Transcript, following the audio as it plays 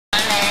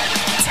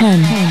10,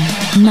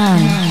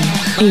 9,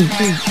 8,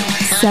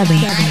 7,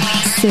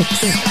 6,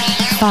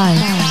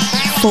 5,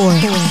 4,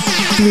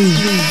 3,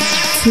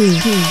 2,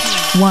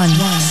 1,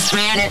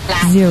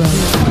 0.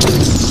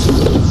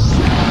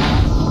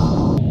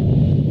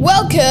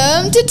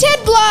 Welcome to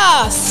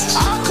Tedblast!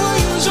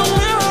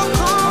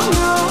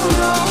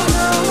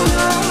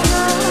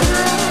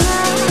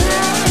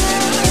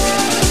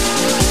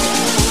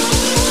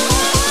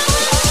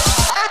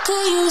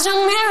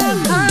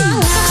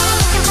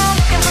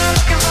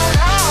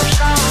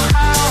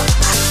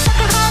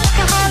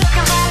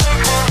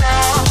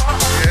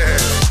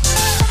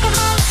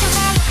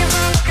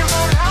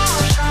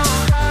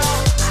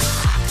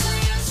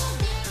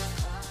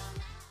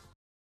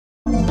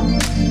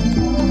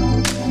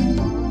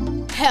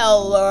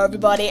 Hello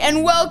everybody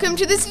and welcome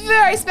to this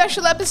very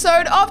special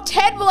episode of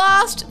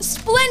Tedblast,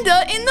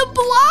 Splendour in the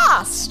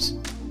Blast!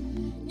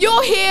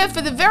 You're here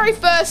for the very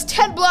first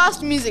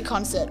Tedblast music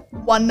concert,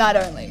 one night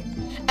only.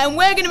 And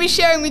we're going to be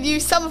sharing with you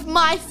some of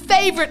my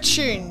favourite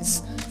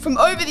tunes from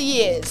over the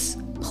years.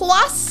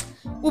 Plus,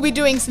 we'll be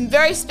doing some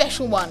very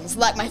special ones,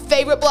 like my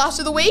favourite Blast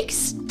of the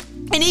Weeks,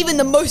 and even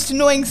the most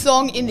annoying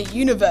song in the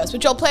universe,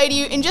 which I'll play to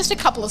you in just a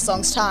couple of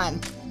songs'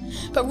 time.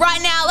 But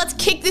right now, let's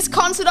kick this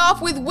concert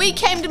off with We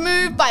Came to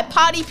Move by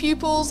Party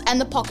Pupils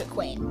and the Pocket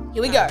Queen.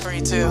 Here we go.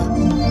 Free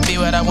to be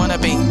what I wanna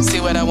be,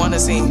 see what I wanna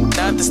see.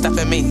 Nothing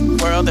stopping me,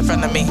 world in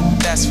front of me,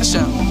 that's for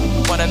sure.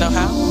 Wanna know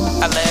how?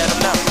 I let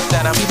them know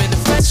that I'm keeping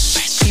it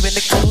fresh, keeping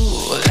it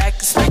cool, like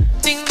it's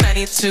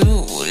 1992.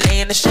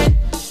 Laying the shit,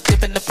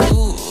 dipping the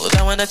pool,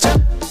 don't wanna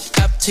jump,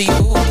 up to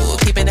you.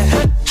 Keeping it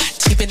hot,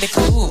 keeping it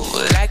cool,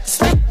 like it's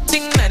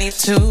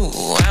 1992.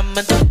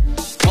 I'ma do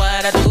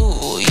what I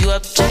do, you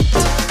object,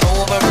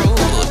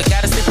 overruled.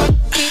 Gotta stay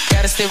funky,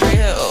 gotta stay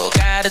real,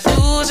 gotta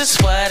do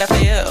just what I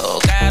feel.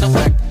 Gotta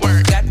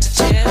work, got to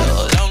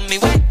chill. Only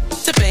way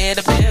to pay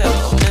the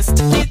bill.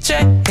 Mr.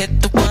 DJ,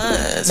 hit the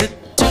ones, hit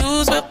the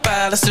twos, we'll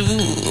follow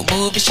suit.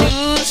 Move your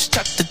shoes,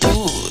 chuck the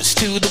dudes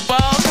to the ball,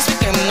 cause we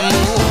came to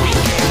move. We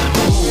came to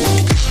move.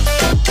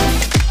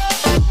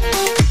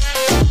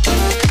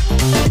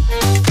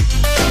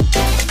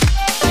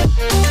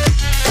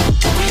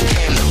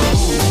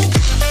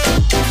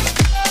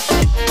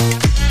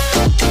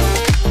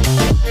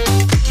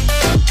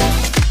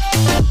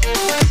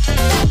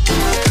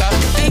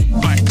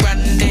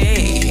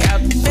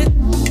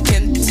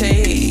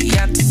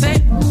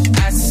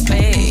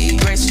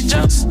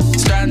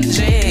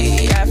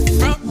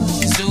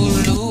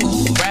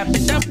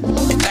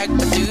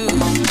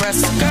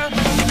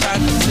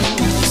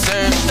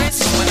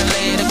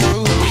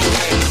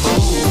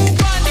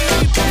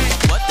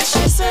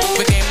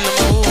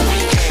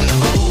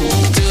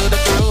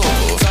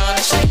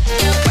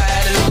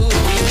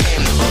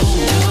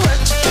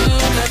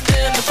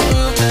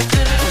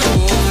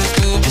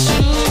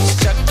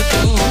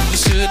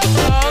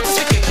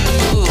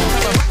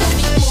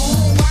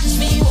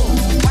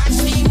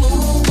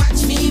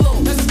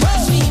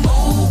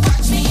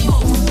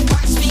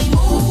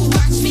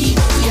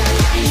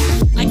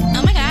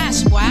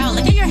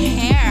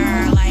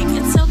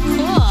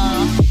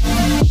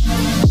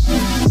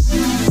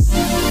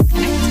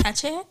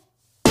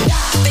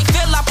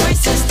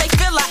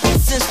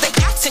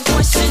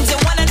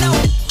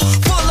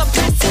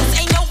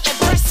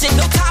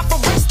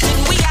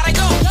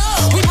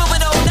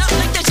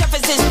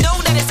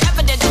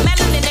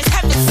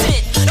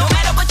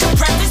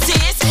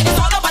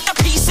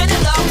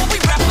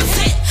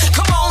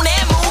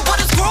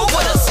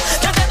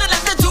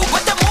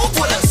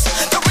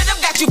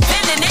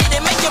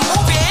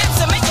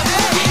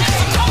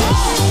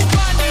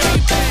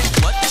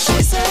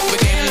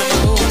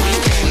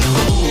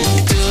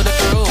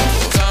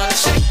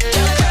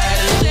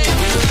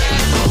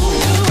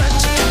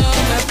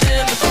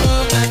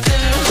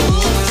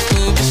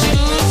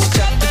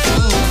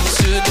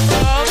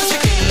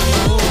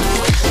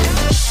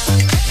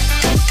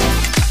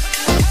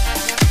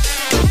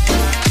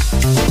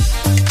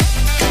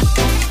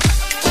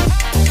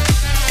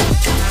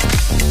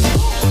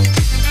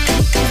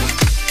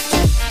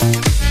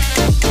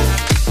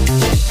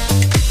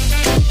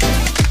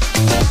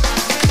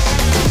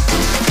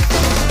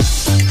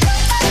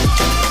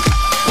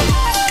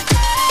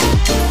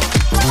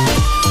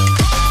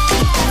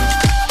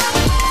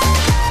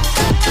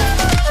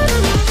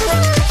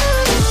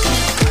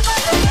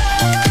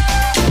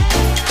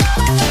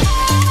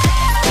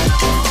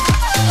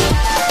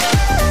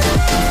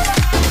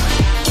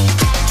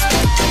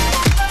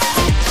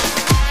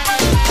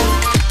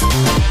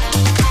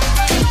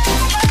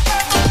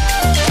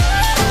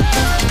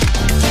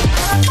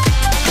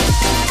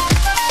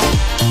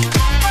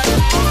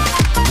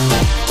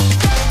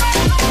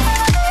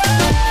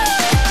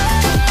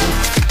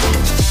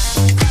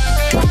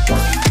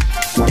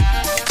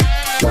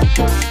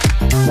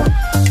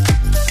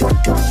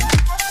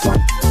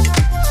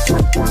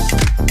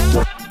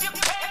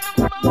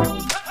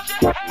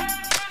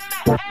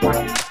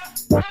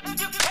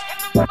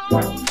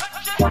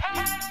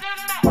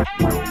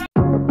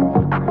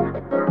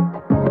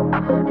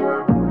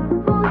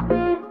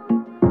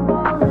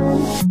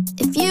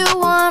 If you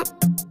want,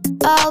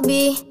 I'll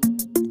be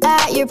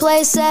at your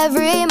place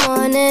every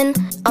morning.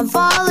 I'm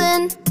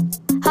falling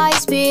high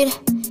speed,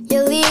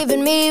 you're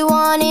leaving me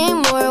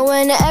wanting more.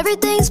 When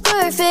everything's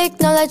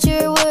perfect, know that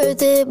you're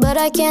worth it, but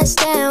I can't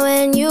stand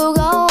when you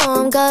go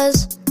home.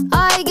 Cause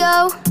I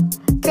go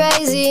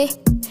crazy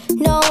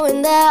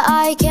knowing that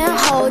I can't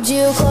hold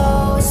you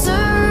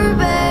closer,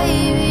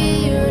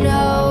 baby. You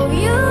know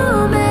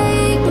you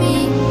make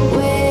me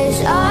wish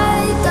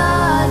I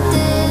thought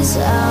this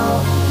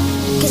out.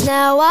 Cause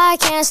now I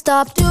can't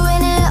stop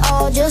doing it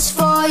all just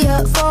for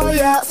you, for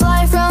you.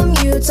 Fly from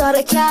Utah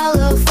to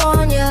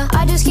California,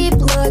 I just keep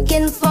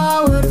looking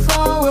forward,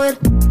 forward.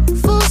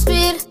 Full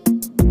speed,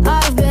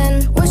 I've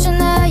been wishing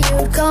that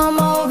you'd come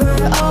over,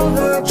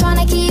 over.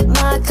 Trying to keep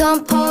my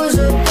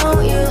composure,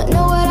 don't you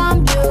know what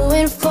I'm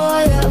doing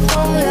for you,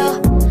 for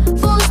you.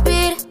 Full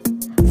speed,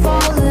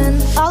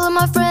 falling. All of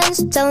my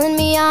friends telling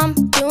me I'm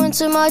doing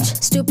too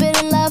much, stupid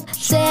in love,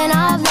 saying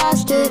I've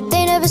lost it.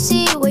 They never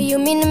see what you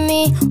mean to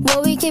me,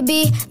 what we could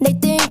be. They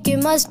think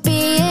it must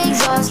be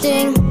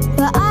exhausting,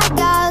 but I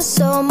got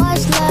so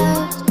much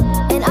left,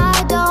 and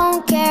I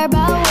don't care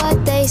about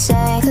what they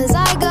say. Cause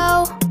I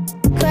go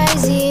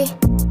crazy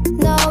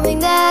knowing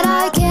that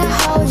I can't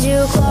hold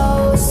you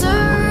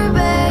closer,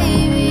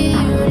 baby.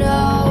 You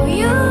know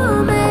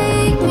you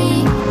make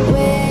me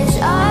wish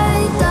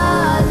I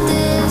thought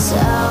this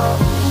out.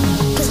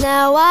 Cause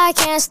now I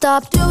can't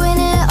stop doing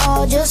it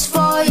all just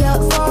for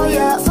you, for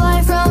you.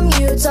 Fly from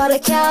Utah to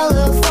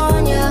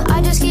California,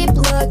 I just keep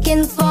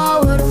looking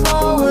forward,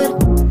 forward.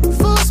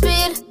 Full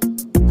speed,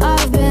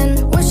 I've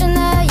been wishing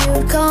that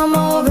you'd come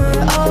over,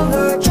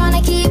 over.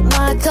 Trying to keep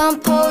my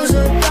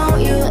composure,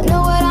 don't you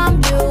know what I'm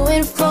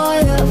doing for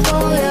you,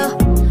 for you.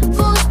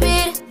 Full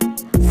speed,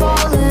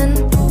 falling.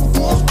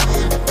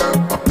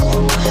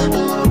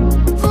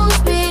 Full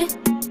speed,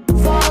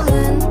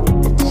 falling.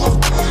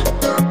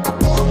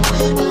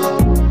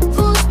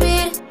 Full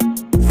speed,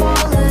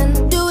 falling.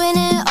 Doing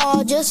it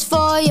all just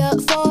for you,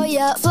 for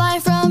you. Fly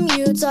from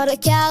Utah to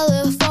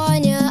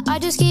California, I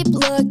just keep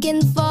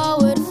looking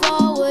forward,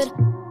 forward.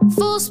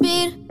 Full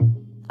speed,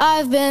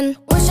 I've been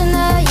wishing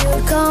that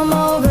you'd come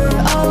over,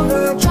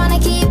 over. Trying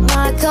to keep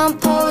my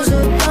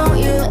composure, don't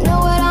you know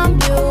what I'm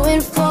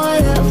doing for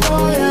you,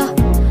 for you.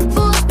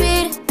 Full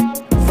speed,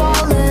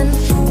 falling.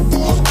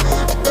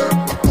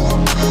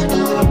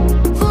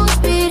 Full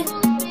speed,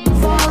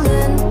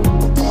 falling.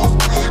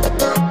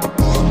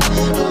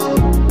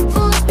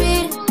 Full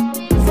speed,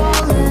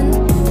 falling.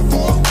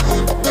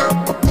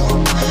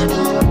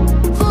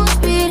 Full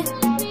speed,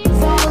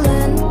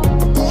 falling.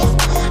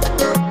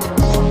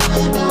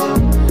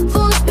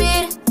 Full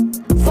speed,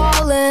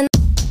 falling.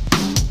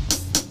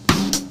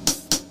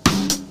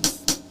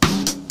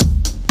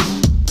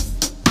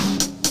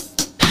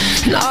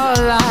 And all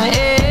I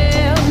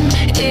am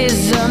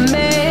is a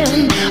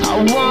man. I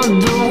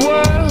want the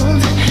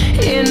world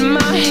in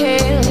my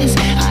hands.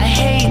 I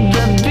hate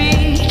the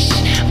beach,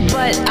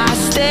 but I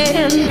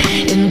stand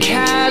in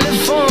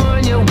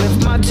California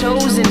with my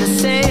toes in the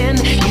sand.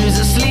 Use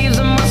the sleeves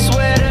of my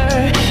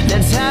sweater,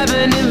 let's have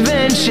an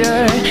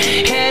adventure.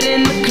 Head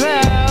in the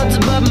clouds,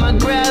 but my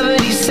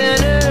gravity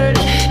centered.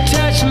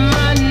 Touch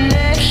my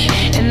neck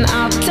and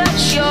I'll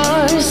touch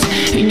yours.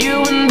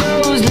 You and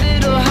those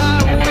little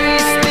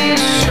high-waisted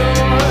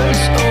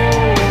shorts.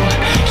 Oh,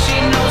 she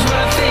knows what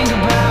I think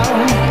about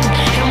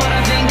and what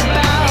I think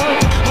about.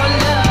 One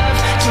love,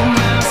 two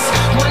mouths.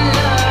 One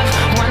love,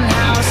 one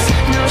house.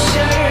 No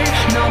shirt,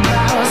 no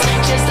blouse,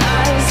 just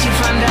us. You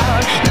find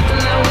out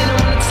nothing that we don't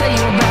wanna tell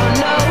you about.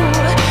 No,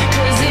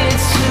 cause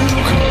it's too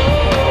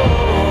cold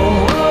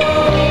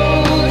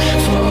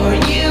for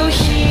you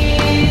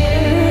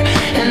here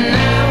and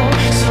now.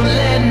 So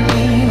let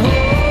me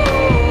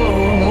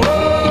hold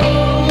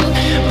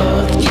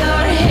both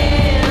your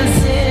hands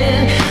in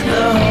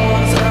the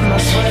holes of my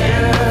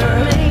sweater.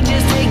 May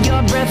just take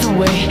your breath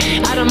away.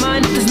 I don't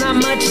mind if there's not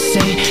much to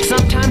say.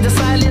 Sometimes the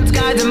silence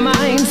guides the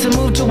mind to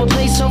move to a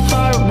place so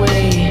far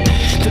away.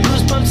 The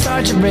goosebumps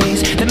start to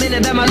raise the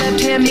minute that my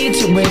left hand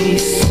meets your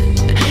waist.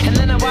 And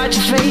then I watch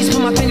your face,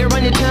 put my finger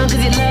on your tongue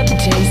cause you love the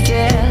taste,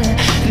 yeah.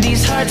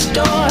 These hearts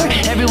adore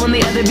everyone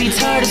the other beats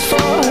hardest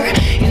for.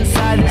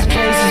 Inside this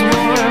place is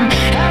warm,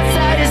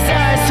 outside is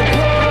ice to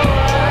pour.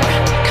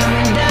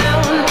 Coming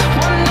down,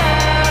 one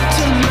love,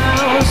 two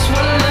mouths.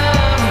 One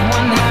love,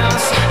 one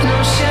house. No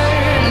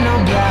shirt, no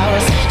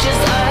blouse,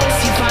 just us.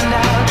 You find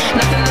out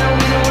nothing that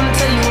we don't wanna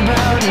tell you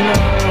about. No,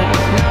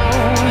 no,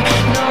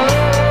 no,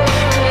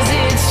 cause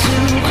it's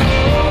too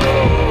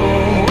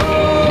cold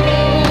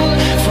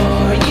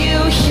for you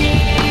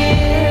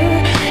here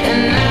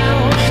and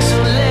now. So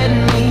let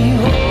me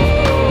hold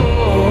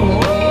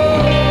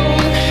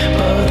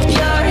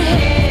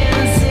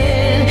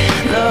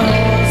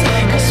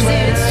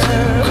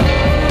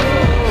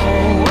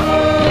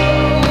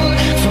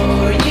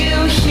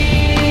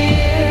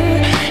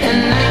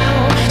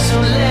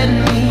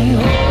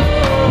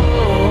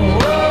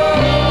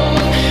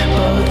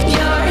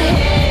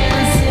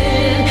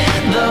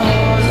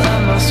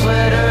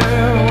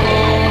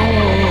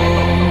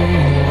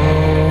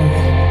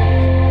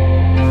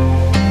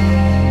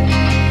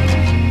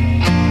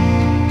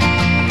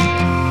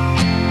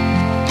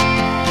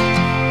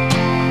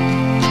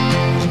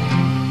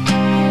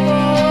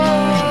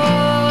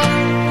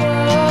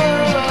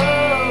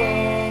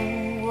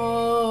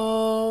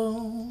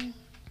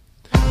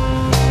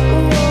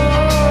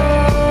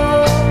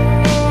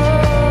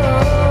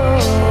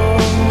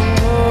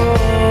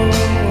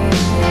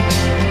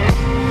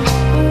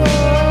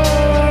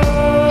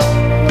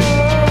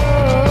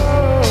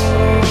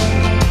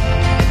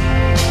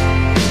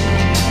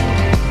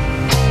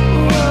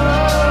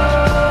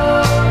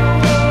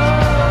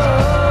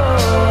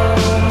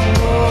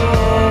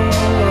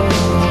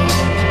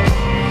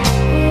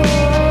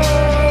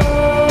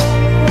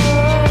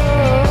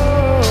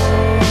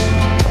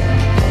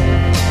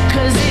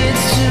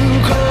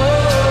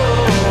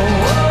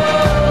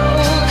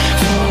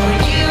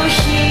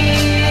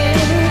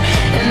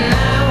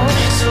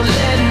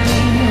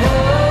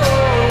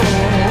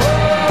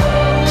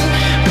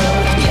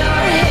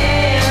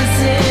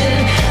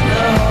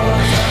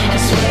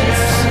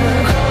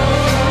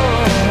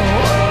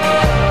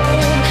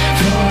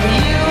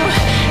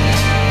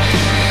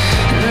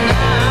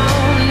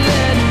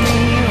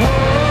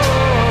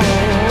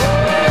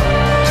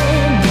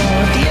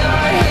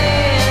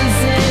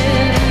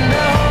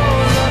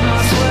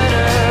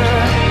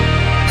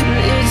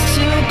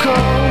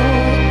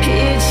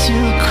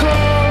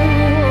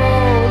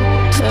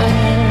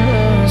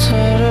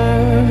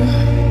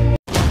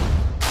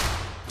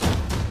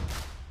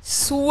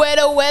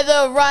Sweater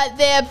Weather right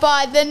there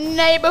by The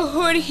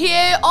Neighborhood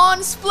here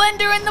on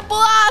Splendour in the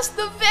Blast,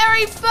 the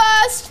very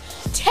first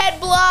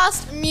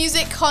Tedblast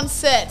music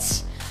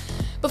concert.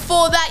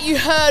 Before that you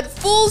heard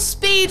Full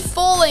Speed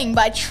Falling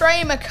by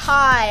Trey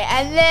Mackay,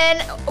 and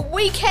then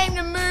We Came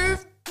to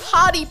Move,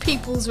 Party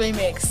People's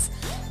remix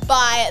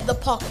by The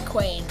Pocket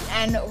Queen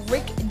and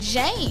Rick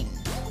Jane.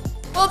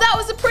 Well, that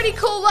was a pretty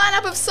cool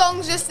lineup of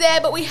songs just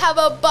there, but we have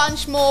a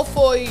bunch more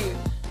for you.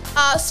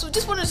 So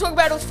just wanted to talk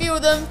about a few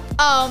of them.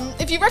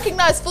 If you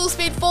recognise Full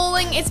Speed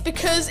Falling, it's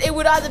because it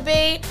would either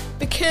be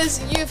because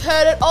you've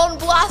heard it on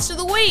Blast of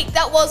the Week.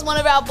 That was one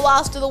of our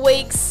Blast of the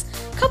Weeks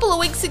a couple of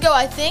weeks ago,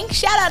 I think.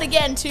 Shout out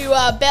again to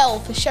Belle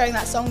for sharing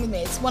that song with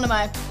me. It's one of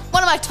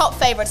my top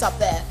favourites up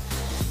there.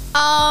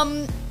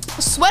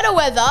 Sweater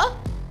Weather.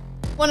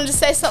 Wanted to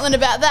say something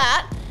about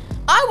that.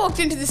 I walked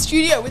into the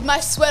studio with my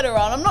sweater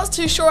on. I'm not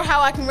too sure how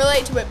I can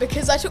relate to it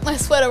because I took my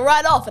sweater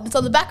right off and it's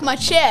on the back of my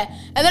chair.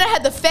 And then I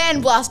had the fan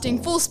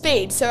blasting full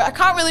speed, so I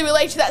can't really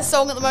relate to that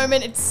song at the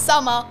moment. It's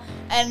summer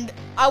and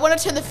I want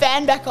to turn the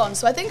fan back on,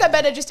 so I think I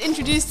better just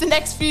introduce the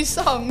next few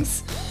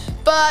songs.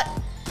 But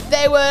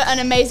they were an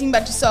amazing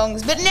bunch of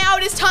songs. But now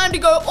it is time to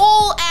go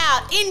all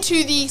out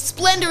into the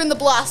Splendour in the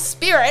Blast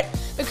spirit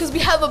because we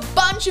have a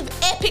bunch of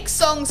epic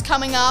songs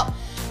coming up.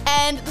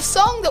 And the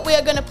song that we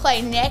are going to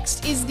play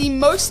next is the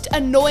most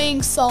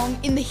annoying song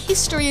in the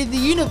history of the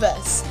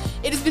universe.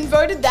 It has been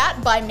voted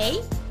that by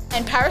me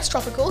and Paris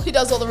Tropical, who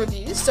does all the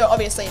reviews, so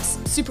obviously it's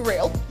super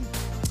real.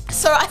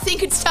 So I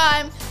think it's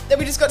time that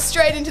we just got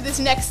straight into this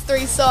next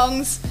three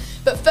songs.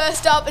 But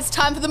first up, it's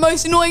time for the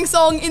most annoying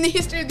song in the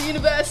history of the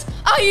universe.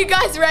 Are you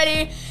guys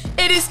ready?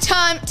 It is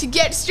time to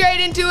get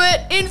straight into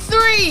it in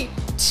 3,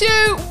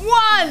 2,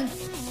 1.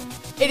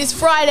 It is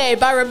Friday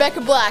by Rebecca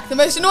Black, the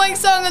most annoying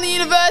song in the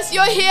universe.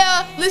 You're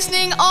here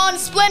listening on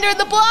Splendour in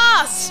the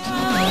Blast.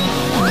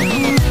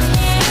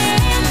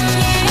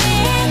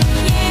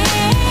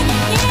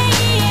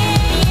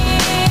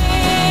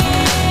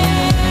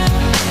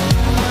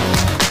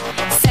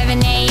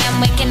 7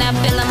 a.m. waking up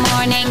in the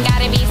morning,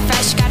 gotta be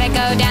fresh, gotta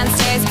go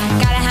downstairs,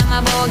 gotta have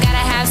my bowl, gotta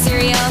have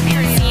cereal,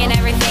 seeing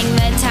everything,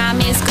 the time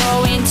is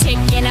going,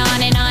 ticking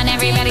on and on,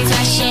 everybody's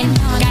rushing,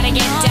 gotta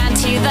get down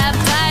to the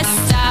bus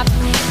stop.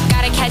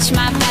 Catch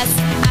my bus,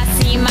 I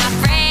see my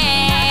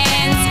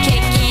friends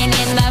kicking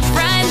in the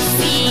front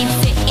seat,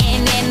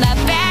 sitting in the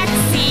back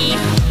seat.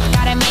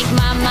 Gotta make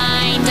my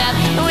mind up,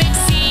 which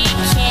seat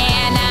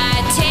can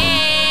I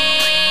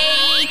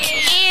take?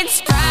 It's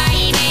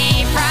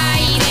Friday,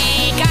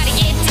 Friday, gotta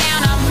get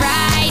down on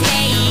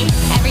Friday.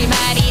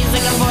 Everybody's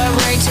looking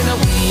forward to the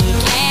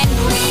weekend,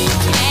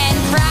 weekend.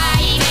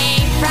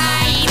 Friday,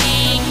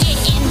 Friday,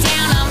 getting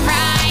down on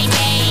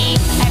Friday.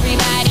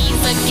 Everybody's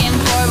looking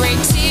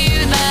forward to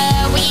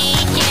the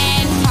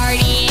weekend,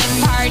 partying,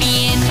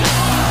 partying,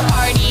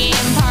 partying,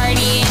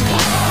 partying,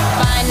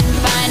 fun,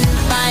 fun,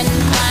 fun,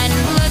 fun,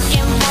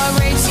 looking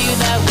forward to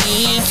the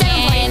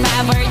weekend.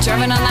 7:45, we're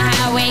driving on the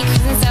highway,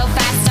 cruising so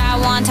fast, I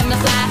want time to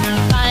fly.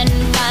 Fun,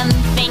 fun,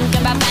 think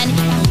about fun,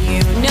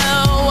 you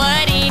know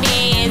what it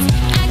is.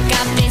 I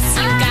got this,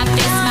 you got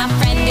this, my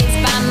friend is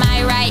by my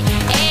right.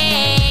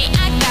 Hey,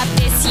 I got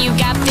this, you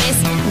got this,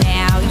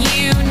 now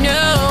you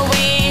know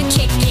it.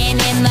 Kicking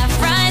in the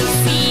front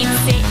seat,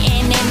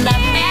 sitting in the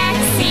back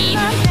seat.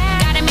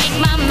 Gotta make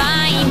my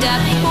mind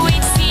up,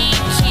 which seat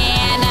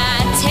can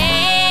I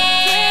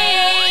take?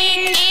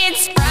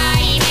 It's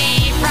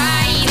Friday,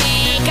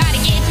 Friday, gotta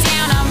get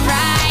down on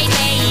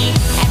Friday.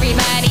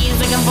 Everybody's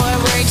looking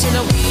forward to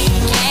the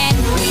weekend,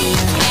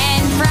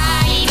 weekend.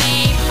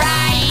 Friday,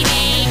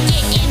 Friday,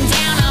 getting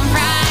down on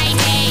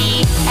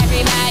Friday.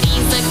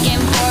 Everybody's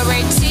looking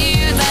forward to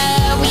the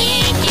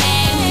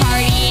weekend,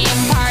 partying,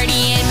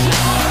 partying,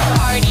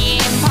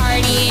 partying,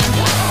 partying.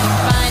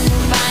 Fun,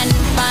 fun,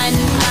 fun,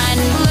 fun,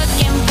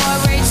 looking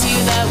forward to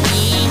the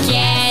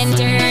weekend.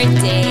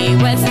 Yesterday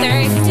was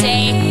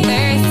Thursday,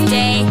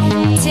 Thursday,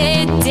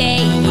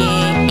 today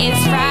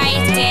it's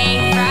Friday,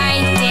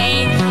 Friday.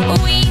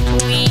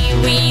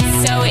 We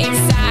so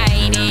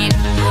excited,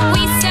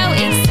 we so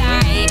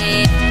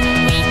excited.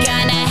 We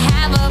gonna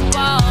have a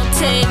ball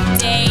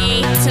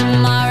today.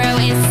 Tomorrow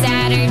is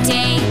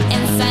Saturday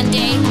and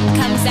Sunday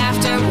comes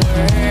afterwards.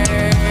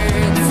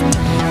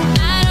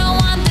 I don't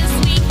want this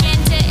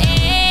weekend to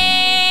end.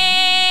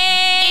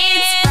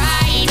 It's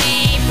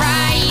Friday,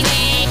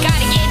 Friday,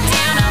 gotta get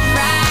down on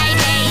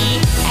Friday.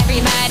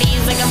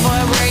 Everybody's looking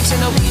forward to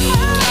the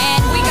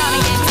weekend. We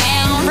gonna get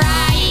down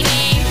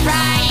Friday,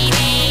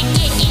 Friday,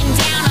 getting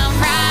down on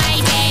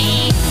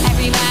Friday.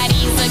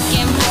 Everybody's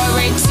looking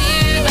forward to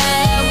the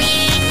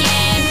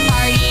weekend,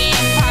 partying,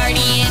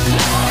 partying,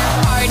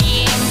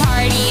 partying,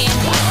 partying.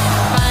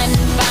 Fun,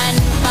 fun,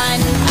 fun,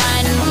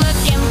 fun,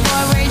 looking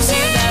forward to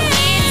the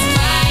weekend.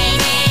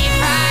 Friday,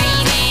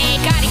 Friday,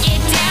 gotta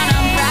get down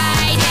on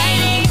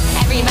Friday.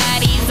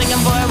 Everybody's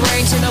looking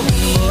forward to the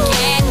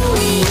weekend,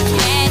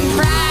 weekend.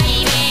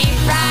 Friday,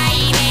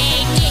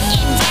 Friday,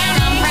 getting down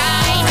on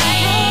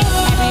Friday.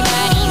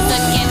 Everybody's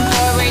looking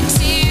forward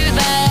to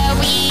the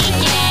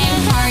weekend,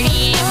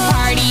 partying,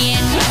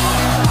 partying,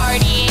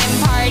 partying,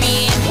 partying.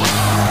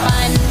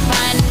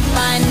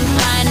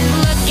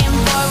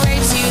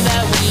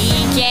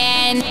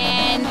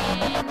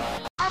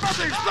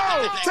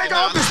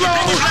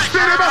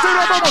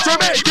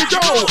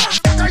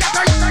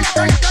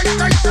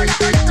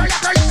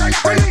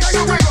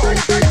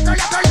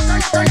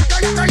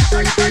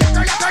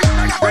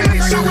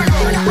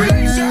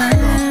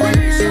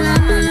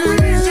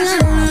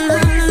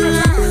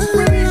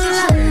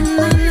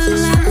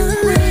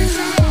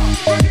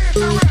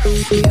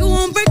 You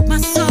won't break my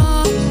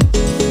soul.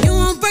 You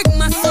won't break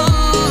my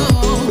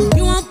soul.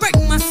 You won't break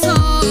my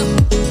soul.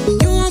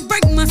 You won't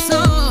break my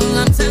soul.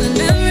 I'm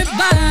telling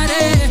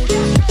everybody,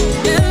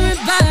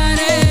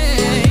 everybody,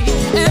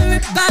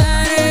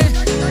 everybody,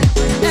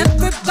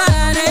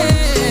 everybody.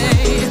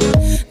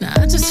 Now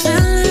I just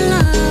fell in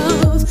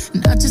love.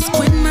 And I just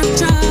quit my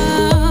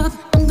job.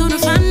 I'm gonna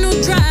find no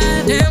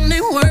drive. Damn, they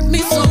work me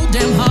so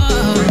damn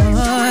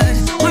hard.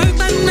 Work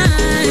by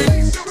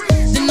 9,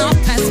 then off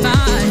past 5.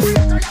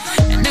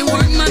 And they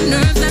work my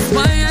nerves, that's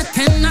why I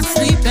cannot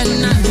sleep at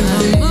night.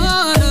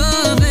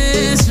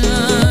 Motivation,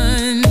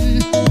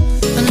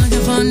 I'm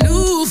looking for a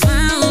new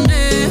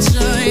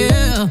foundation,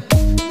 yeah.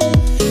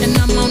 And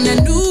I'm on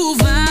that new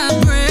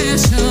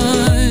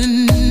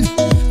vibration.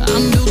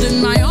 I'm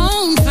building my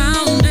own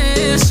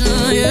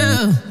foundation,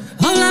 yeah.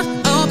 Hold up,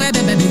 oh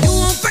baby, baby, you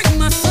won't break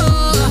my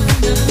soul.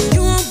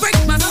 You won't break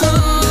my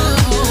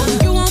soul.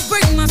 You won't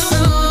break my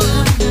soul.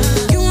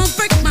 You won't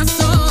break my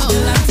soul.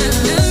 I tell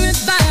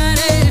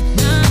everybody,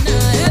 nah,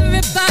 nah,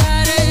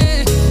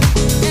 everybody,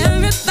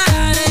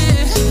 everybody,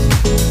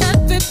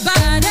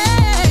 everybody.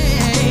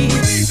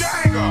 Release your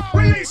anger,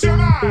 release your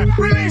mind,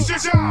 release your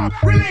job,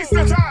 release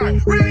the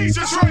time, release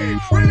your trade,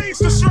 release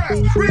the stress,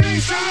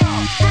 release the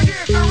love,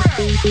 forget the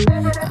rest.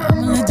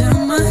 I'ma lay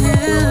down my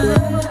head,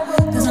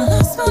 'cause I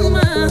lost my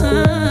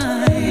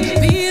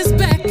mind. B is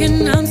back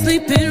and I'm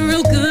sleeping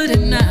real good at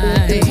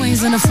night. The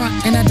queen's in the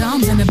front and the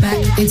dom's in the back.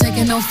 Ain't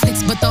taking no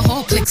flicks, but the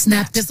whole click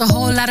snap. There's a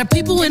whole lot of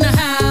people in the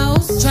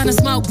house trying to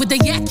smoke with the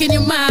yak in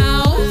your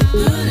mouth.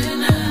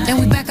 And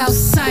we back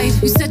outside.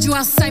 You said you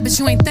outside, but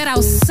you ain't that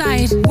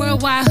outside.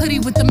 Worldwide hoodie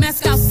with the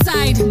mask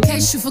outside. In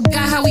case you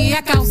forgot how we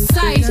act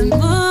outside.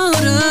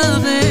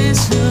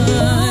 Motivation.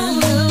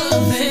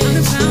 I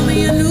found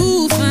me a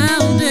new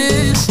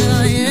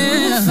foundation,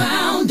 yeah.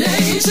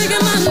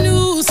 Checking my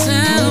new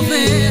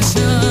salvation.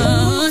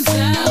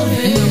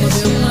 And I'ma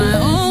build my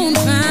own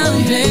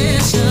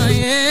foundation,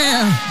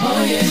 yeah.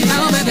 Oh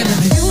baby,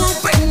 baby, you won't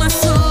break my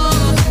soul.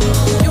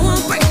 You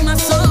won't break my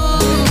soul.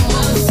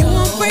 You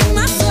won't break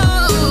my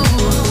soul.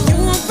 You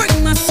won't break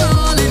my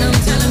soul. And I'm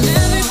telling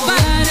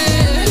everybody,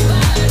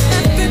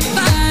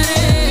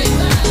 everybody,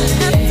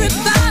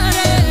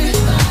 everybody,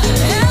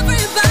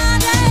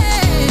 everybody,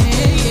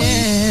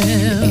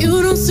 yeah. You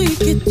don't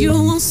seek it, you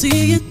won't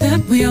see it,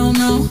 that we all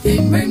know.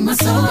 Can't break my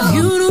soul. If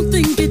you don't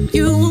think it,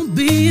 you won't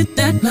be it,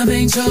 that love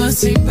ain't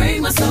yours. Can't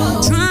break my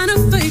soul. Trying to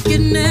fake it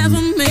never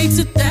makes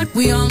it, that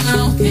we all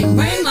know. Can't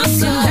break my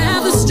soul.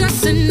 Have the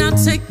stress and I'll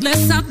take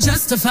less, I'll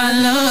justify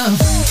love.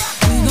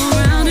 We go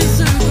round in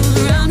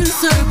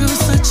circles,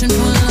 searching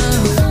for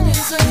love.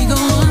 We go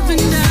up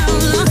and down,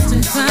 lost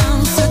and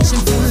found,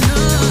 searching for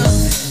love.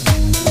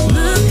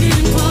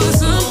 Looking for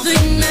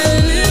something that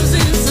lives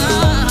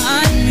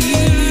inside me.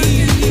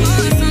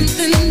 For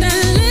something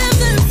that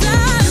lives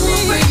inside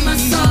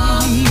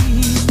me.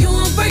 You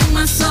won't break my soul. You won't break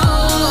my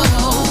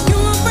soul. You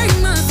won't break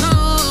my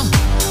soul.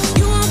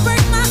 You won't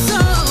break my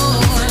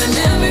soul. Telling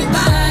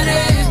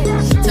everybody,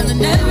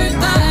 telling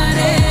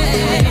everybody,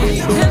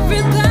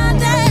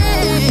 everybody,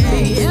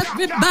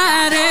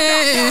 everybody.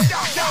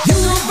 You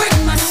won't break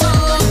my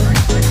soul.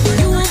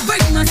 You won't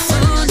break my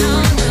soul. No,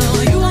 no.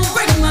 You won't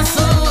break my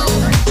soul.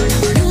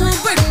 You won't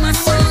break my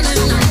soul.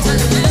 And I'm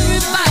telling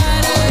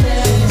everybody,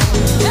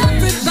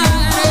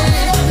 everybody,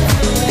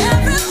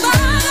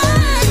 everybody,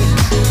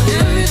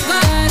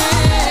 everybody.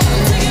 I'm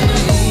taking my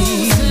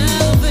own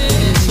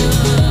salvation,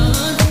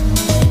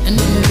 and I'm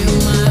gonna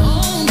build my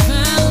own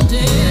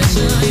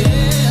foundation,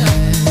 yeah.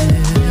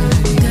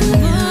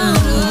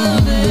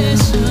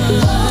 Motivation.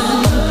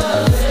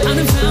 I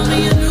done found me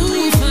a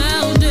new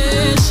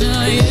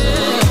foundation,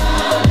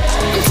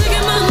 yeah. I'm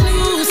taking my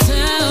new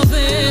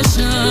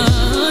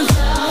salvation,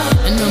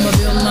 and I'ma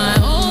build my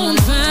own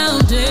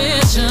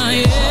foundation,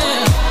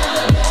 yeah.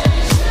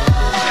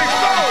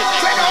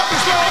 Take off the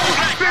slow,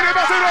 spin it,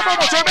 bust it up,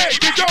 I'ma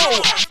make it go.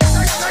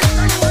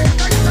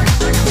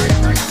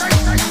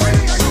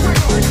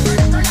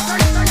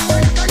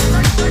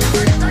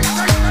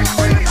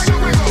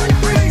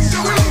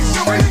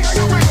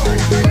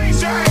 Release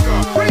your anger,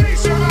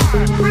 release your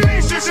mind,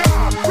 release your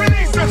job,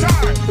 release the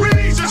time,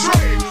 release your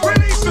trade,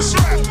 release the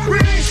stress,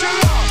 release your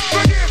love,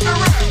 forget the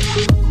rest.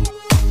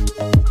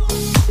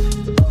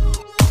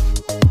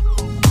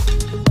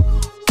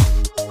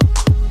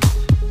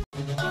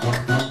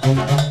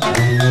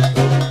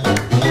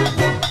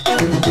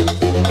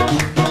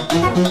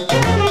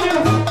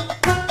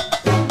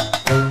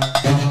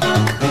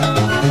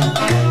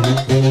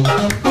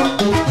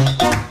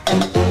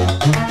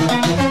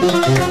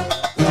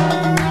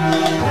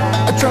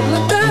 A trouble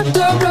and that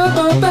the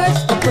rubber bags.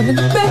 I'm bringing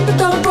the back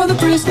down for the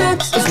free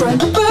snacks. Let's try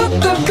to put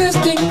the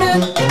fisting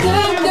in.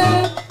 Yeah,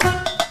 yeah.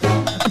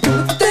 I'm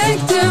doing the thing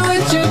to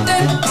what you did. I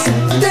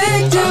said the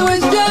thing to what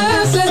you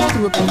just said.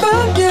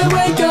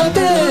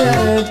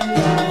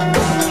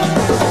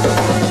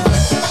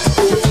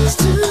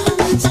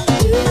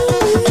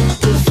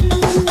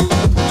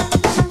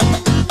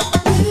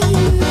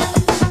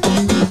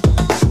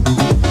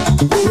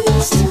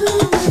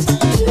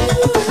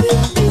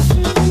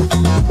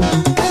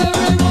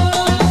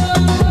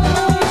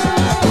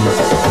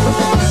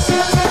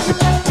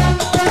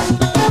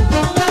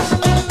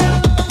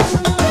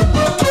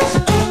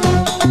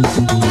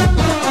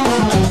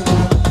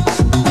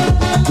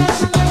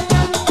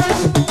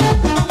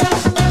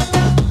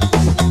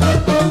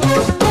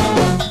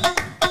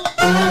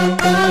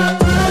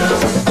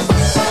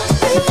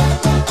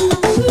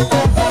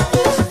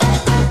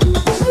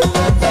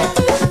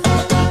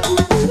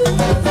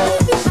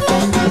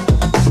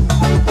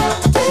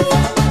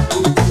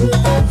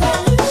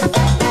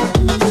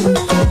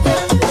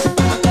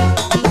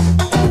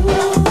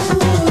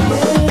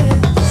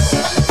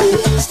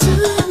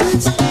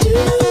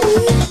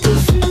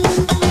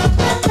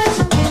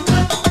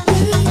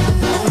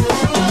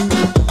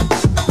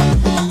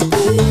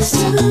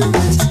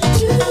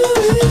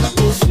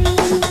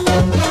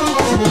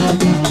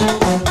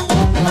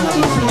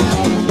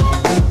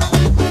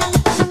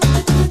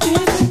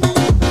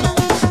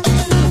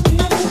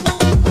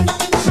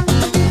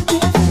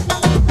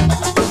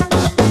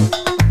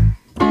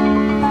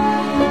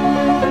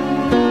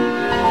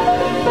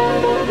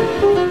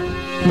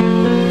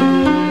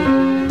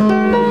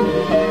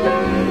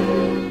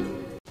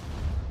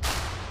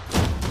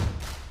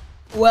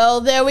 Well,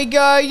 there we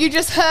go. You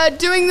just heard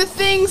Doing the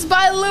Things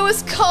by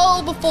Lewis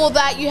Cole. Before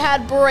that, you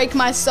had Break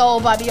My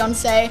Soul by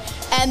Beyonce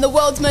and the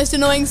world's most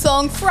annoying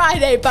song,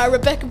 Friday by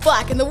Rebecca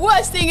Black. And the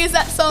worst thing is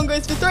that song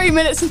goes for 3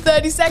 minutes and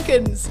 30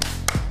 seconds.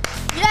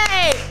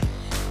 Yay!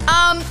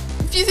 A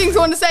few things I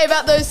want to say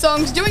about those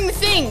songs. Doing the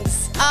Things.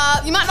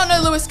 You might not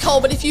know Lewis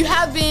Cole, but if you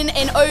have been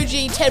an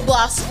OG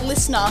Tedblast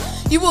listener,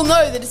 you will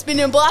know that it's been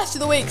in Blast of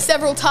the Week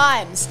several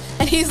times.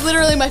 And he's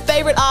literally my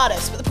favourite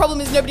artist, but the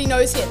problem is nobody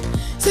knows him.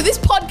 So this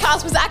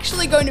podcast was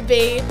actually going to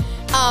be,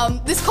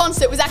 this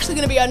concert was actually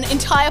going to be an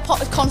entire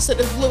concert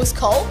of Lewis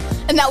Cole,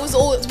 and that was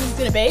all it was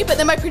going to be. But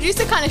then my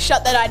producer kind of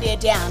shut that idea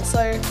down,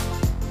 so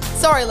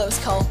sorry,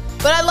 Lewis Cole.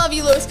 But I love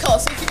you, Lewis Cole,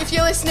 so if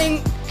you're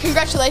listening,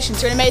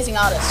 congratulations, you're an amazing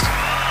artist.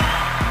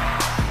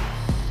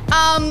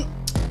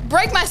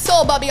 Break My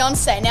Soul by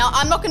Beyonce. Now,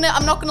 I'm not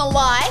gonna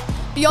lie,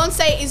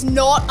 Beyonce is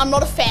not, I'm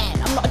not a fan.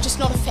 I'm just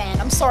not a fan.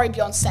 I'm sorry,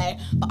 Beyonce,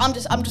 but I'm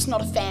just not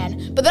a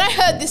fan. But then I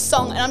heard this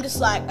song and I'm just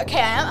like, okay,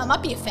 I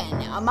might be a fan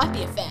now. I might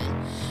be a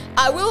fan.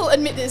 I will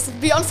admit this,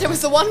 Beyonce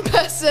was the one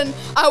person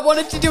I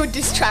wanted to do a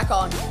diss track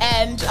on,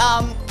 and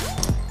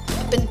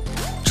I've been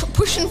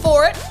pushing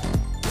for it,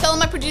 telling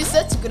my producer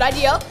it's a good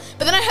idea.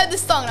 But then I heard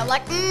this song and I'm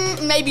like,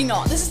 maybe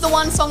not. This is the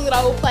one song that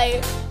I will play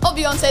of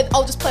Beyonce,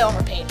 I'll just play on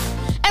repeat.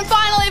 And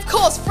finally, of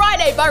course,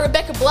 Friday by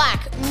Rebecca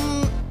Black.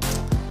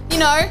 You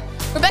know,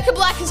 Rebecca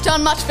Black has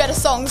done much better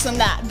songs than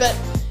that, but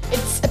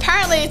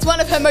apparently it's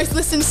one of her most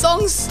listened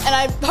songs, and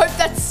I hope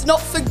that's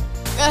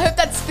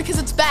because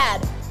it's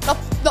bad,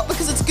 not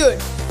because it's good,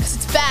 because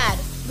it's bad.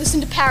 Listen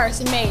to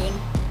Paris and me and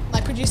my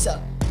producer.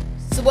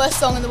 It's the worst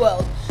song in the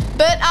world.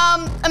 But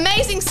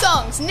amazing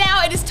songs.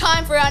 Now it is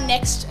time for our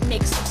next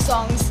mix of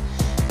songs.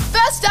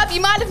 First up, you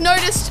might have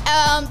noticed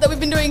that we've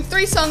been doing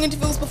 3 song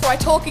intervals before I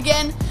talk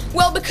again.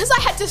 Well, because I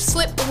had to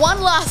slip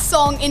one last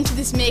song into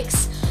this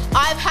mix,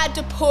 I've had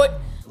to put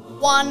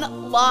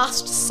one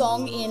last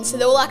song in. So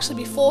there will actually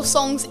be 4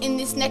 songs in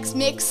this next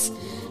mix.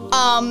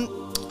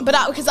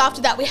 Because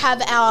after that we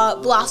have our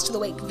Blast of the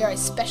Week, very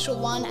special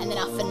one, and then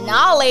our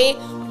finale,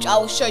 which I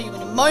will show you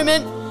in a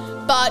moment.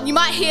 But you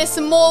might hear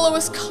some more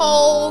Lewis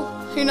Cole,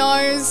 who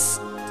knows?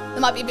 There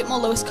might be a bit more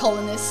Lewis Cole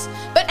in this.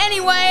 But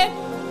anyway,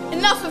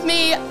 enough of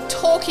me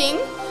talking.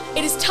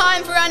 It is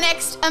time for our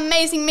next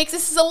amazing mix.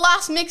 This is the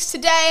last mix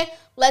today.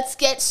 Let's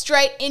get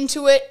straight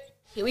into it.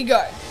 Here we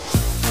go.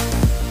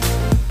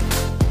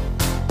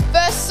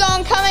 First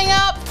song coming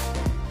up,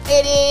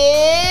 it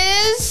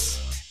is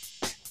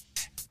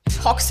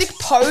Toxic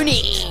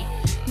Pony.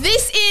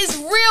 This is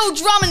real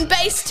drum and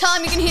bass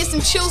time. You can hear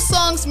some chill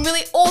songs, some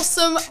really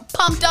awesome,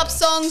 pumped up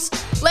songs.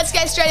 Let's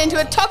get straight into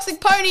it.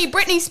 Toxic Pony,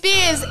 Britney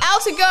Spears,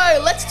 Out to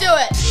Go. Let's do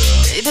it.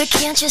 Baby,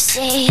 can't you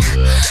see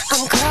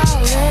I'm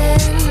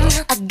calling?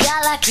 A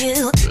guy like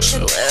you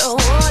should wear a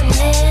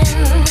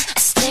warning.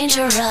 It's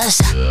dangerous,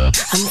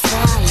 I'm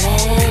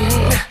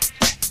falling.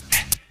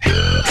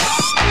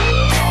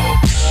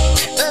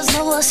 There's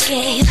no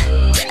escape,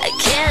 I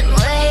can't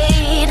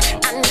wait.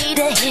 I need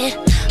a hit,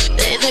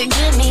 baby,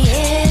 give me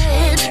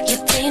it.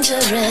 You're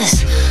dangerous,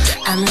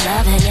 I'm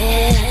loving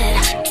it.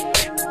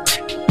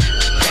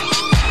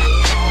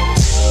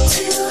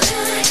 Too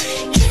high,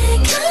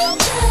 can't come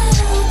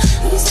down.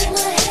 Losing my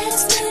head,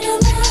 spinning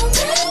round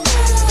and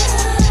round.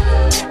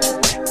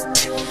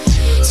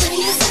 Till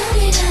you throw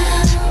me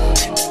down.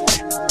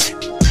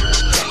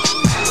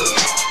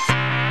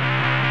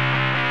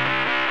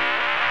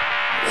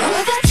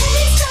 With a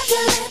taste of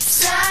your lips,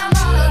 I'm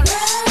alright.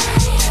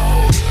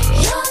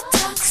 You're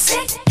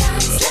toxic, I'm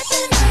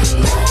slipping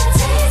under.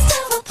 Taste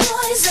of a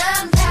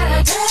poison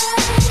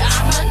paradise.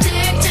 I'm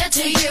addicted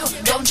to you,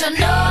 don't you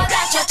know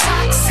that you're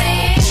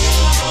toxic?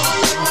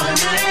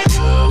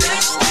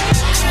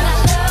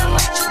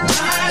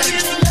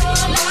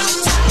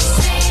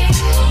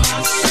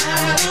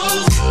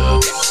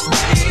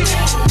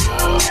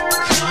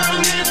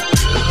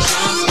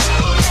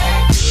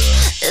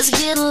 It's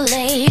getting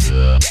late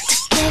to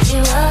give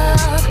you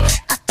up.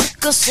 I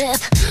took a sip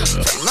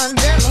from my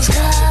devil's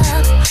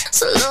cup.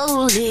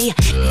 Slowly,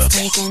 it's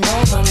taking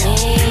over me.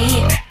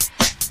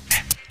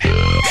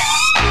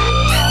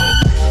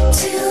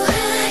 Too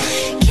high,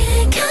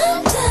 can't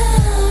come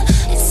down.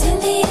 It's in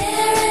the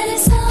air and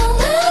it's all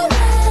around.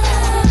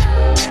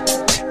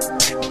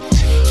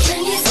 Can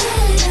you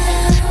feel it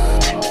now?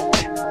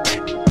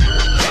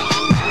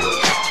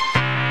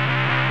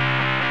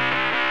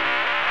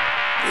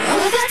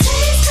 With a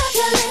taste of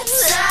your lips,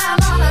 I'm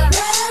alright.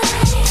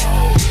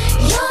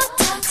 You're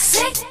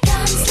toxic,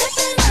 I'm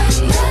slipping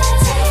under.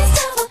 Taste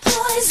of a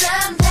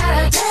poison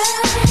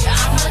paradise.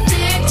 I'm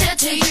addicted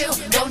to you,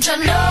 don't you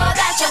know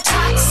that you're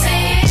toxic?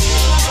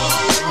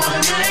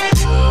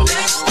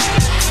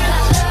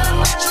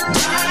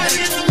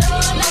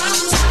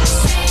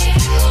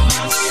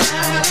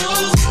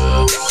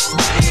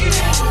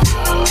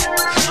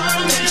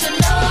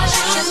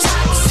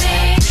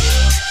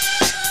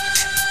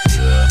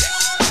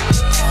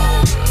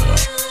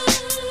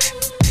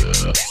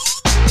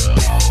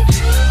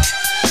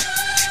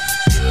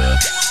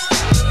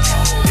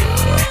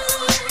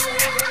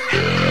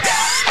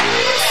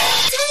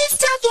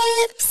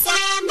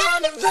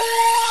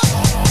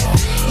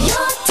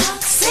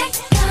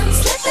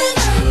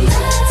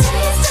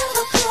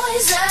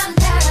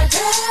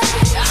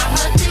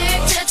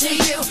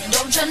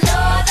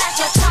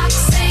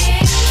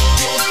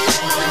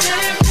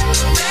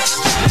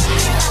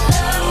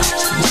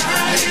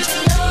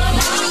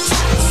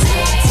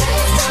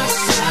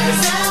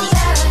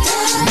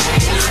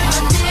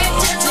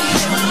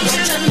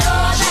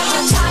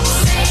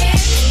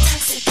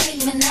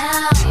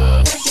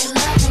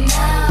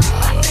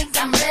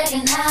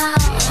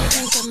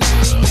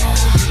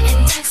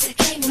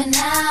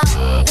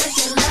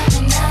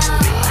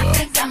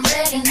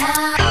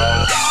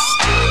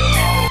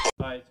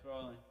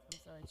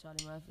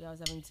 Charlie Murphy. I was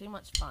having too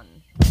much fun.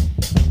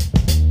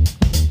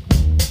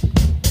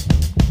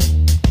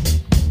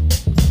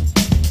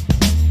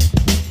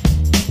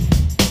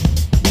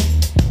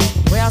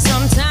 Well,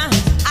 sometimes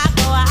I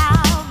go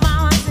out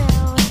by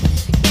myself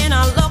and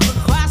I look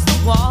across the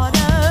water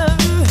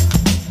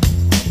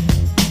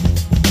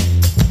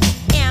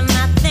and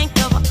I think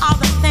of all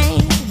the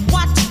things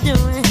what you're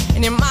doing,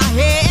 and in my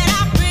head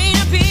I paint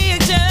a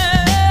picture.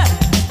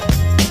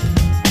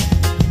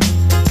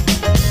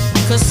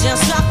 'Cause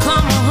since I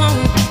come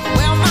home,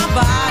 well, my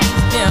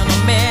body's been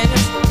a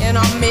mess, and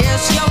I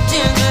miss your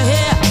ginger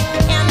hair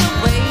and the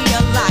way you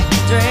like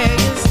the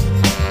dress.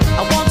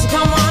 I want to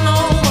come on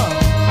over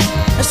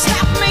and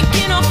stop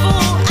making a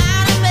fool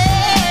out of me.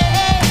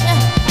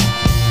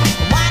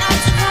 Why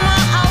don't you come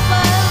on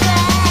over,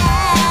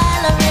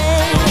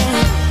 Valerie?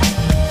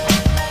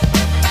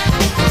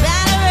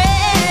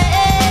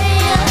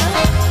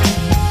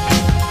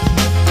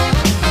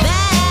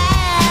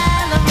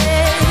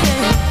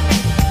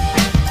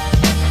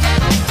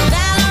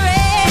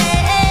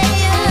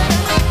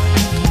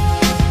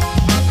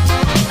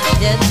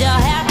 Did you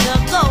have to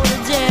go to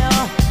jail?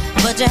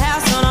 But your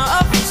house on a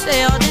up for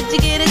sale. Did you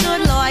get a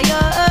good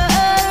lawyer?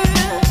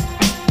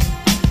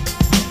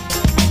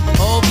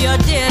 Hope you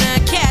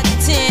didn't catch a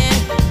 10.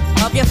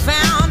 Hope you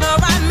found the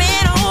right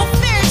man who'll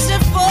fix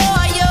it for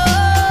you.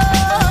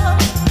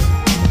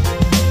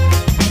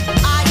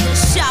 Are you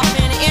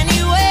shopping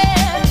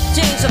anywhere?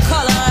 Change the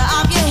color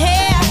of your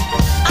hair.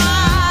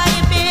 Are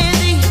you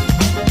busy?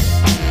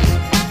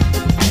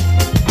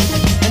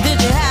 And did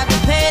you have to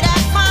pay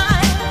that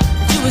fine?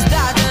 You was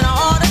dodging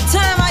all the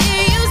time. Are you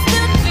used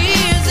to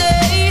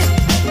busy?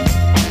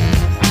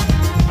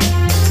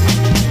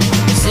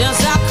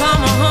 Since I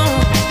come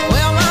home,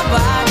 well, my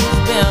body's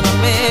been a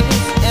mess,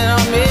 and I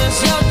miss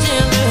your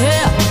ginger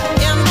hair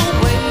and the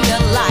way you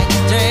like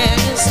the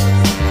dress.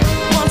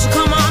 Won't you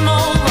come on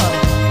over?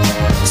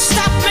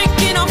 Stop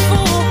making a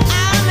fool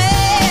out of me.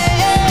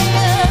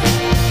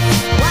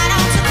 Why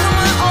don't you come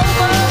on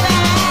over,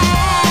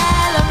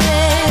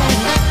 Valerie?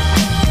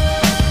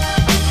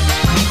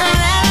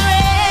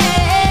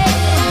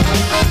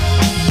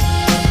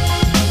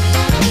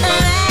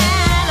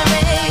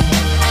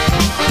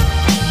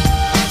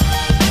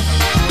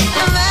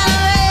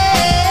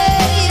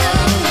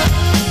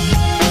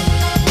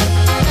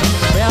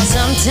 Well,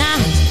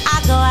 sometimes I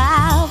go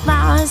out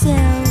by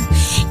myself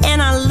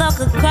and I look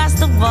across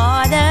the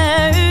border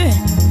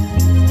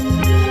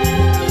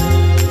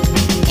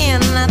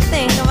and I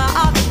think about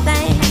all the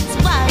things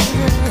what I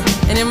do.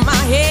 And in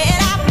my head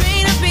I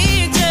paint a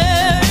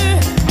picture.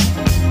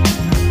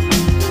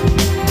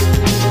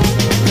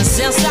 'Cause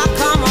since I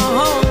come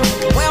home,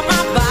 well,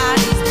 my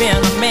body's been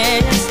a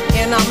mess,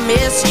 and I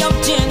miss your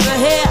ginger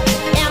hair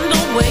and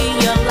the way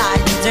you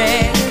like the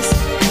dress.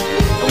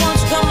 Won't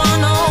you come on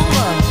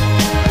over?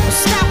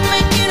 Stop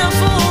making a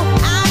fool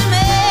out of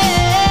me.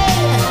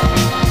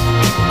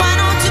 Why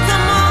don't you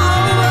come on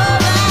over,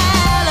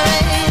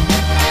 Valerie?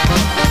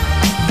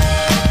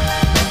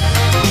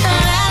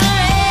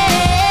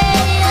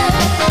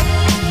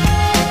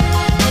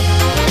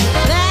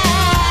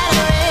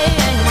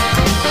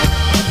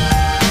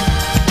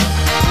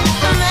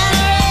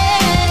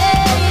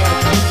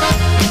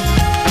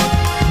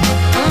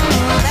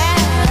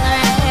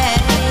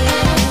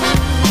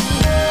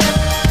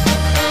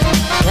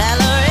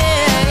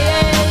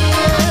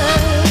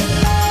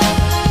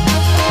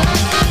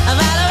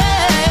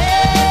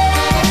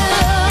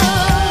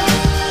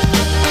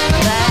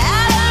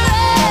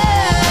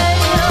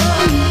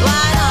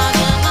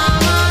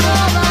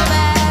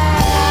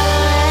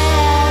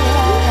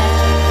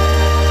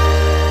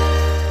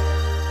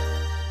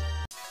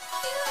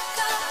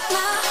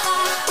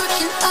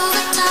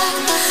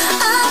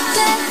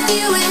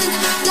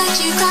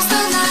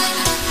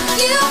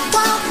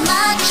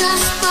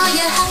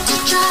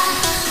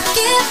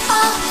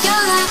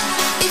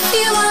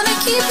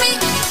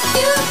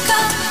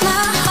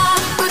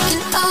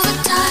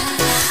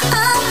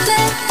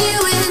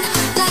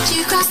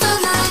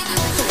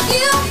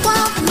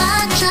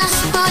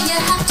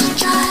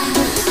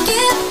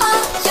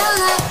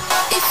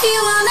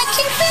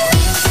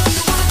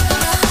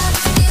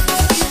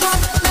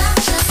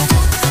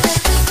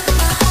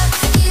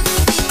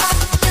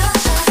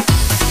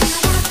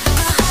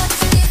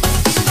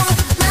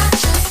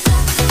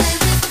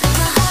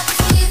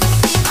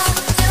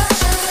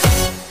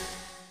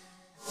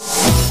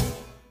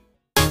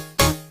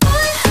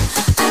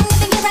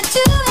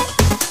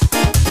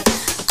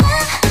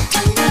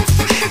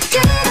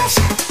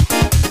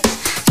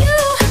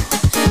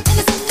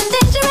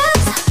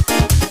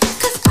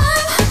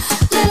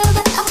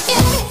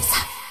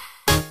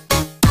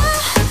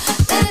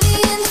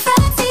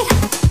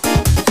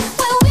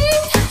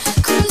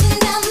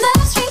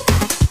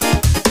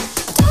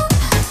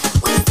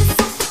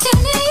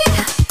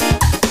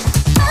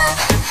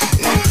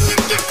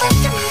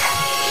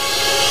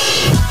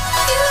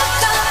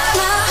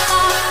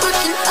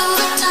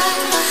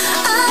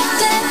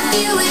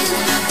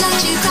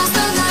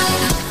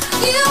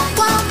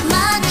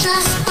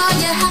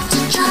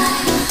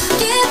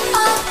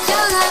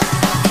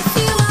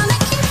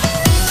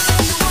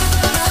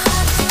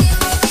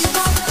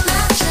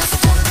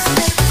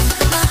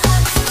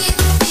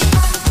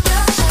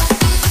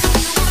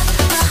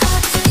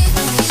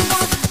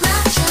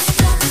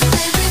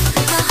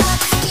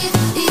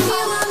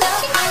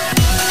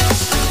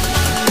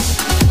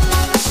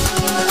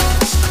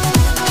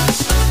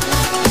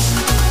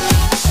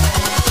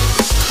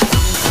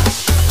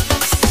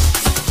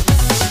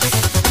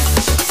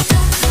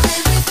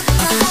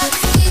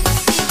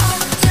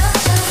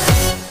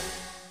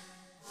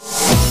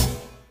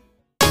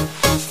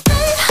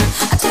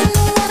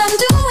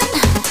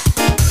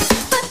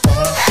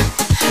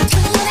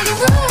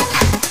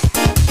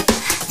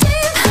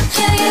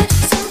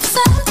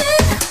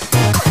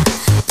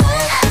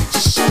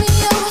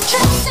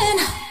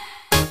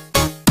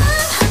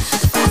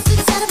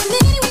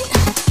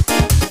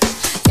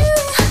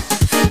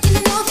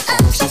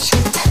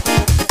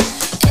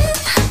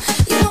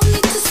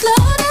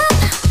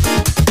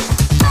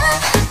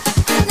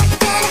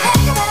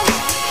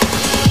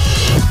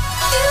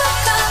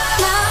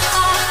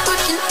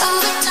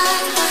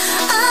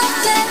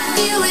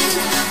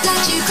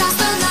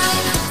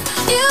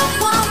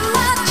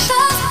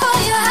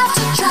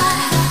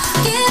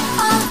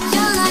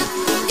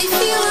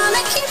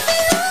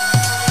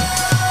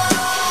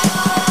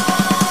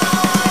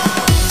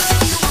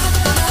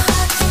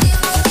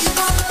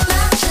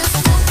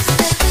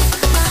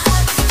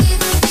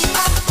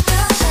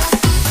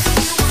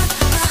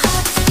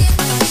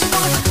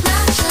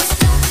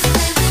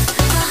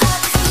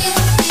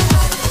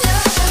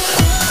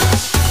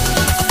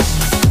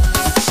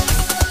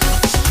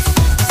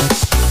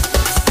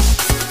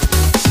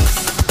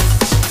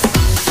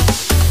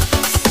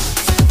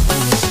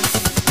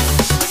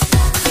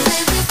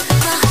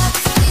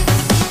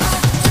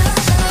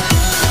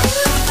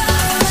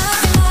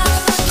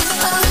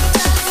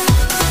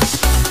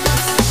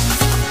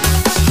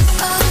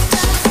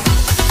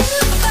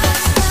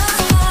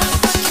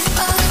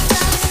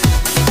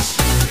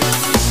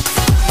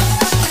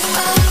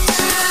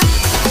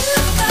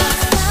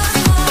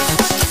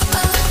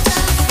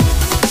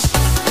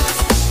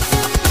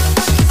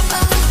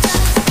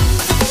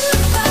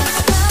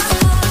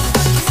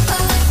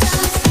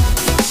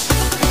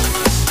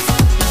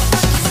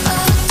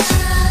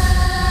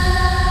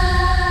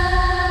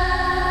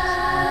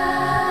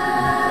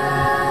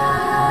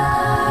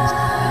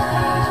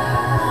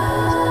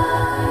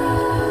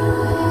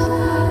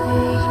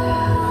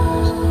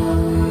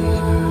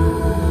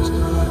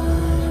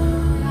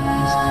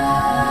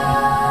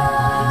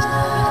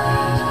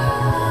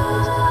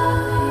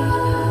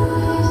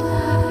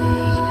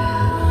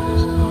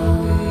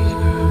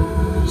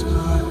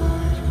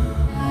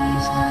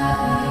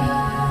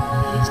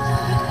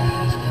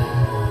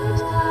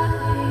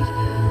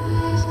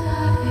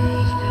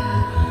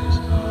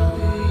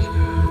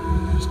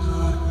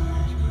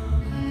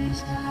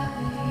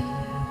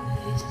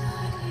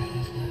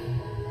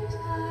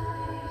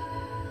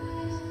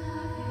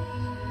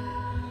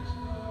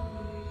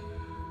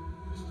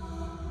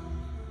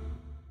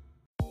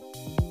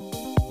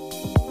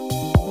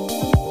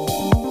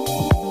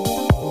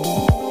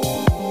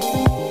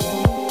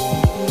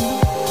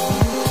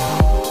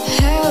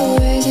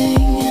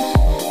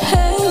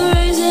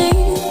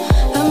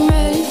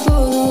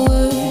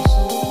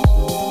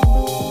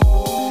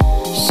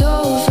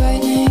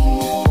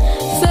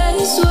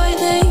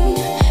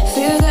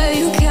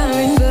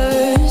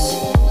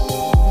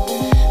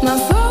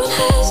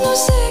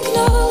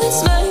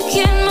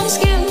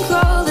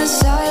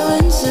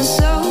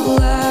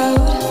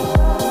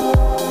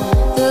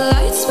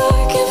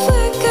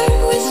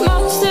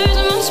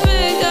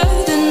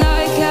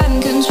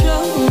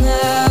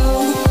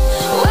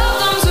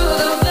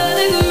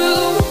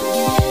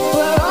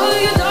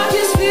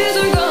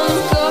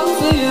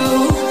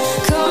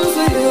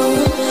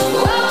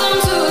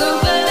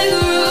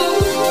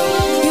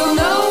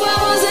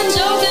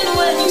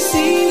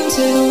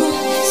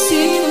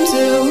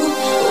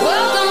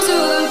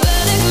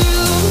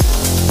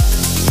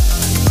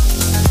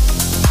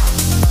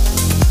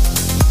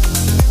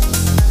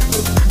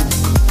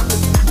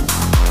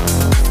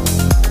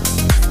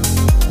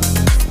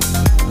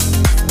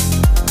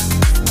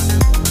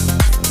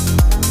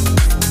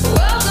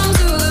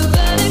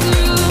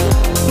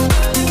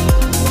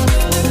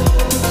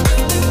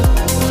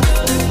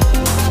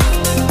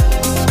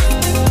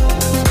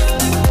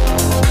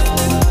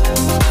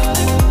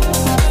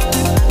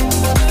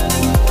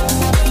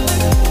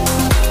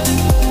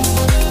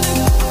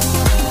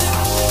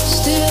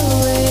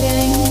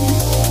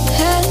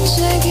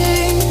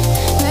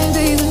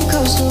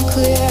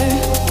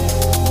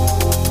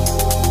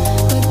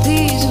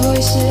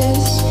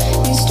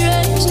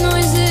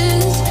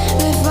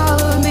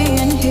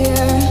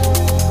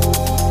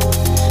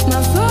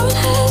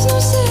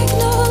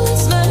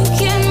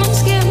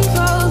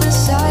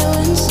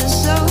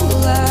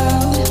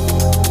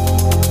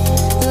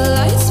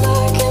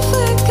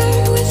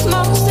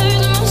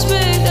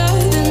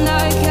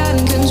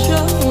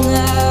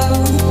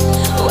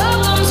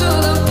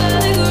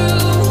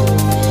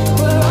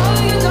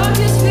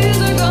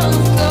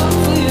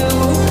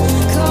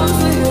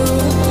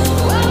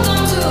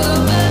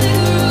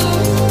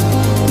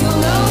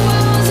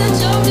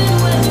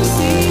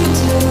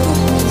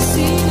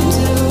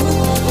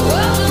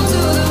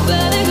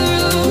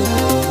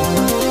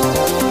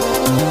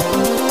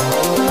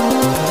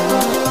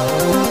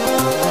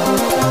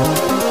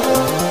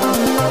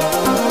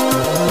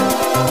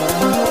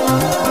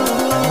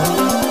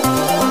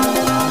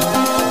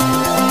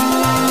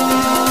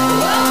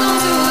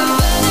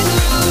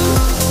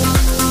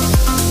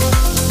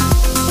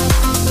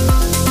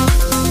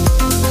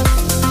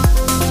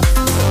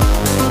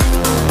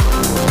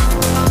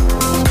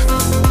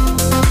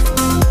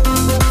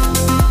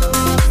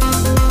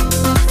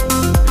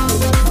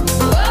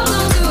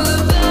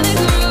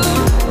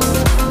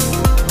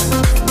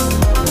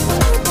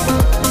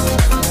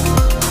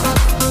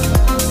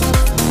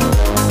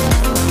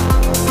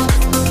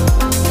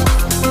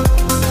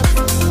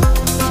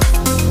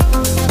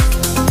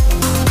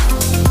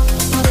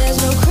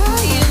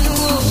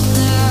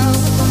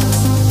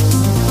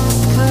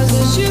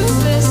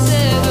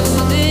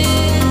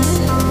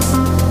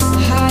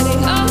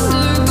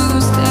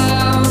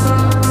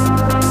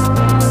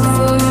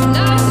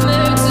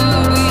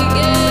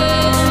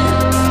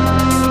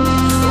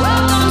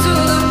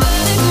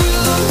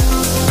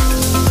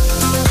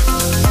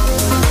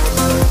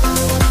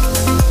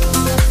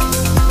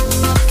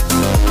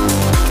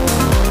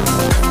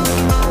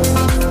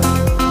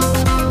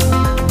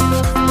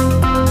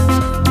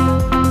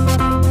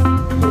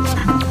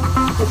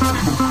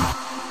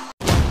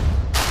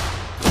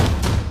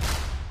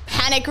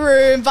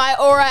 Room by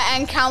Aura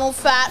and Camel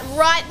Fat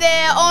right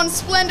there on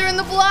Splendour in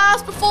the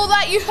Blast. Before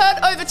that, you heard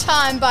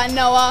Overtime by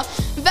Noah,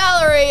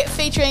 Valerie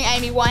featuring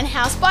Amy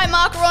Winehouse by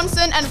Mark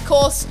Ronson, and of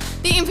course,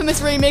 the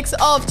infamous remix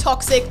of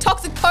Toxic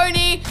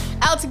Pony,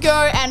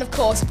 Altigo, and of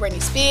course,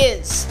 Britney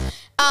Spears.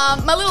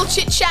 My little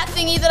chit-chat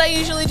thingy that I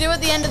usually do at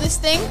the end of this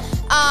thing,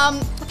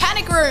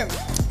 Panic Room.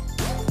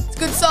 It's a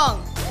good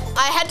song.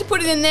 I had to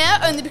put it in there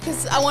only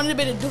because I wanted a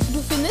bit of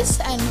doof-doof in this,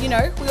 and you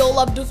know, we all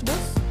love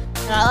doof-doof,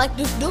 and I like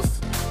doof-doof,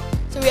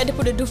 so we had to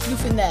put a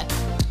doof-doof in there.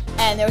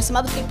 And there were some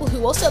other people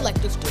who also like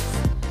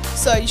doof-doof,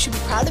 so you should be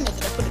proud of me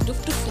that I put a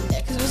doof-doof in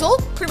there, because it was all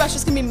pretty much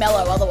just going to be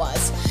mellow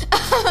otherwise.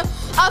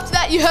 After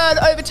that, you heard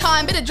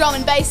Overtime, bit of drum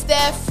and bass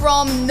there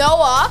from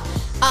Noah.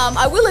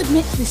 I will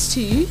admit this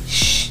to you,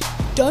 shh,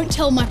 don't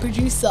tell my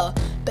producer,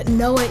 but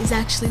Noah is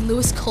actually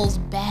Lewis Cole's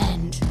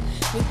band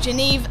with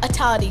Genevieve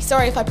Attardi.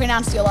 Sorry if I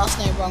pronounced your last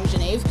name wrong,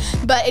 Genevieve,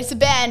 but it's a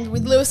band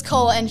with Lewis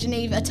Cole and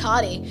Genevieve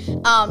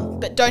Attardi.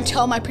 But don't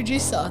tell my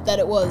producer that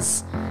it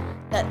was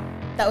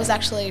that was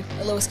actually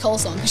a Lewis Cole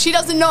song, because she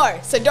doesn't know.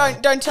 So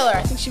don't tell her.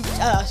 I think she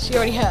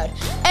already heard.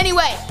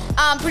 Anyway,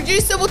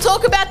 producer, we'll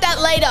talk about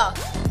that later.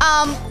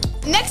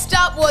 Next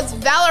up was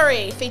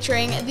Valerie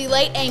featuring the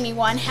late Amy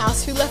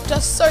Winehouse, who left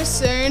us so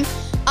soon.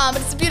 But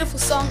it's a beautiful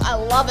song. I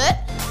love it.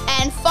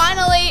 And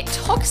finally,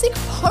 Toxic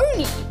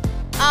Pony.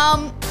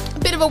 A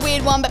bit of a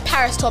weird one, but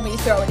Paris told me to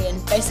throw it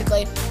in,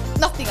 basically.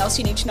 Nothing else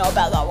you need to know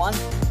about that one.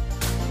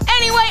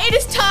 Anyway, it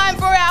is time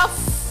for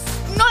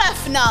not our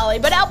finale,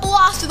 but our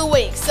blast of the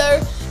week.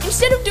 So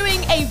instead of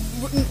doing a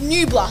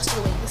new blast of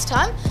the week this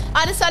time,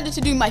 I decided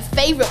to do my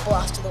favorite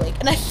blast of the week.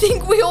 And I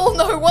think we all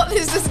know what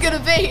this is going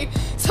to be.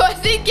 So I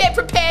think get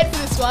prepared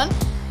for this one.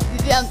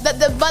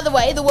 By the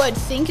way, the word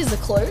think is a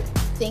clue.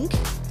 Think.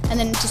 And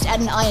then just add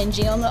an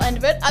ing on the end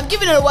of it. I've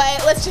given it away.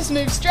 Let's just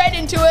move straight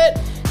into it.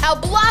 Our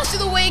blast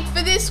of the week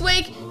for this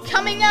week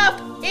coming up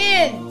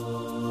in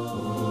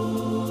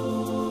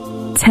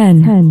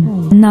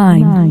 10,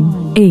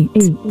 9, 8,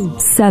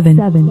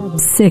 7,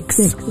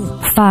 6,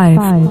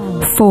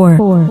 5, 4,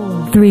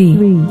 3,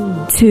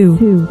 2,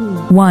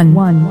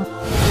 1,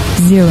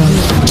 0.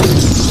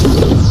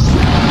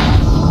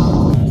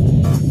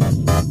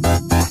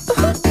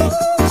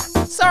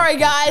 Sorry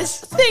guys,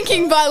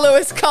 Thinking by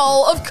Lewis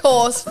Cole, of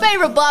course.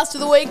 Favorite blast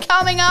of the week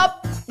coming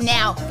up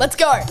now. Let's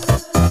go.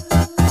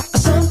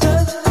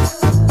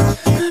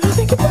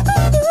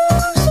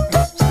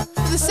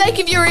 For the sake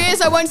of your ears,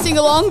 I won't sing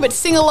along, but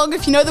sing along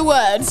if you know the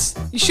words.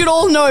 You should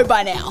all know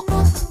by now.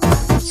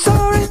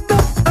 Sorry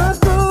that I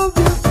broke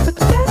you, but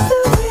that's the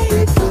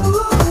way it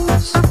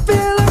goes. I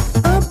feel like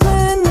I'm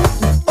planning,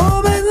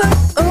 orbit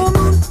like a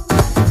moon.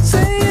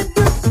 Say it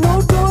with no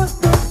door,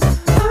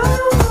 I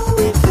don't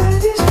know if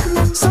that is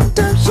true.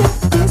 Sometimes shit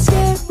gets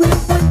scary when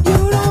you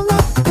don't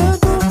lock the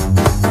door.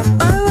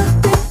 I like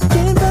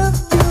thinking about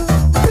you,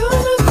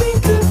 gonna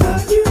think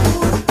about you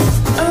more.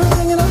 I'm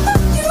thinking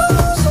about you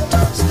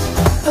sometimes,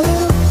 a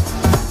little.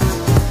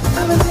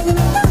 I've been thinking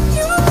about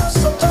you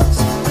sometimes,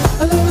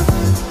 a little.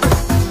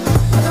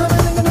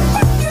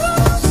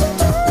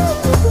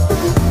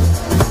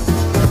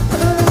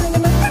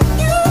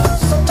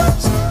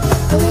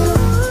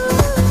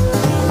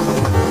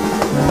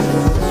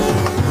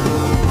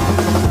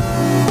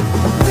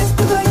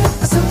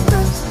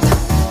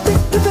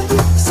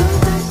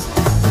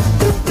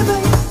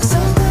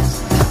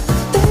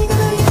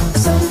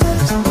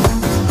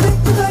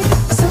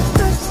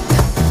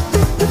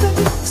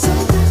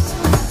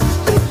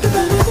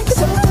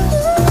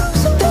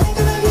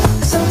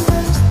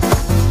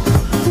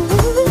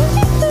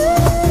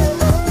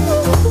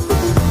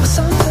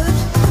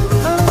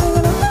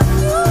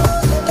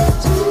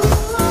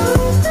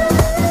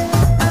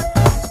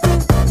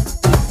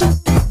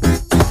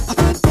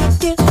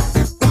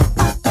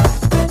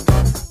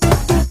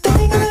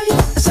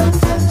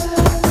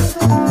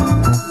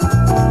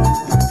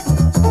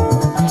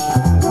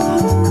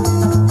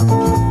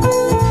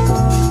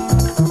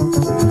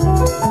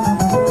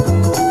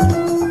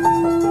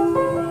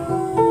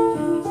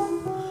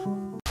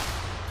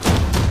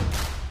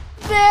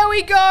 There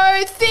we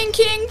go,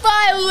 Thinking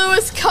by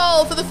Lewis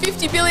Cole for the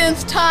 50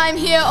 billionth time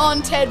here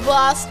on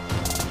Tedblast.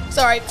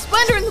 Sorry,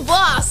 Splendour in the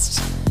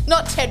Blast.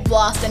 Not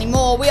Tedblast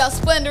anymore, we are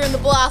Splendour in the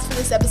Blast for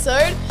this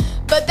episode.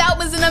 But that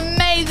was an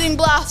amazing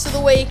blast of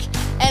the week,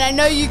 and I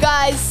know you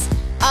guys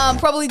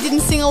probably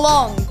didn't sing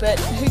along, but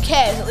who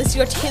cares, at least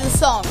you got to hear the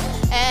song.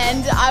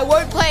 And I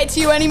won't play it to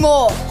you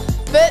anymore.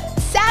 But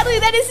sadly,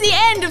 that is the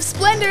end of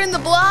Splendour in the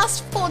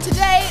Blast for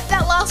today.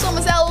 That last one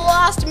was our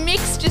last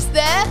mix just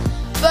there.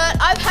 But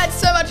I've had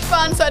so much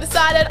fun, so I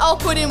decided I'll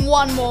put in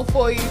one more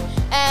for you.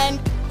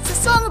 And it's a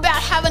song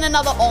about having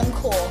another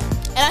encore.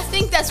 And I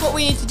think that's what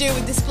we need to do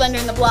with this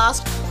Splendour in the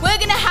Blast. We're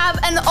gonna have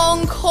an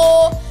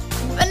encore.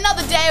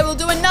 Another day, we'll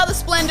do another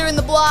Splendour in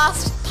the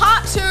Blast,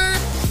 part 2,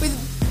 with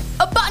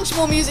a bunch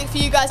more music for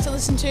you guys to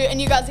listen to,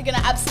 and you guys are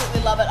gonna absolutely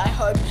love it, I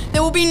hope.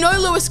 There will be no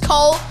Lewis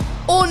Cole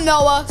or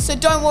Noah, so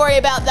don't worry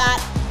about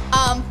that.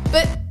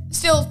 But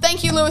still,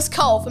 thank you, Lewis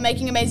Cole, for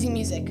making amazing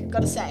music,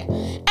 gotta say.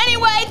 Anyway,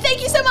 Anyway,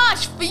 thank you so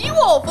much for you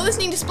all for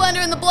listening to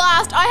Splendour in the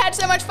Blast. I had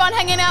so much fun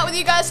hanging out with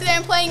you guys today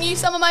and playing you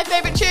some of my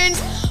favourite tunes.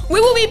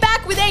 We will be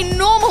back with a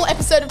normal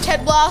episode of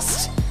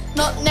Tedblast,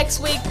 not next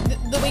week,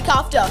 the week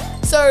after.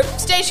 So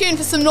stay tuned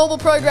for some normal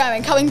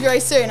programming coming very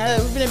soon. I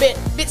know we've been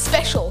a bit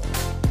special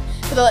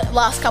for the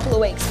last couple of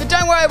weeks. But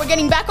don't worry, we're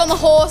getting back on the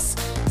horse.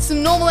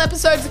 Some normal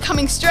episodes are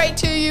coming straight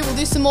to you. We'll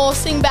do some more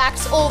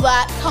sing-backs, all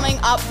that coming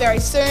up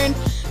very soon.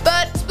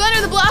 But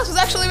Splendour in the Blast was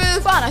actually really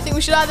fun. I think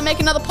we should either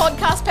make another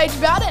podcast page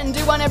about it and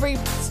do one every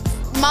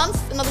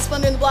month, another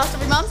Splendour in the Blast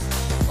every month,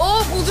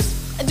 or we'll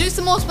just do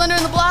some more Splendour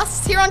in the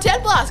Blasts here on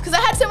Tedblast, because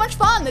I had so much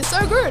fun. They're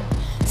so good.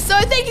 So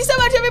thank you so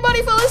much,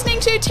 everybody, for listening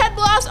to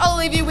Tedblast. I'll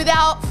leave you with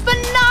our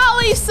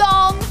finale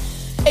song.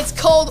 It's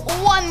called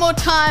One More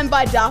Time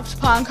by Daft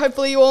Punk.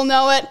 Hopefully you all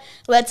know it.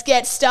 Let's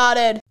get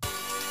started.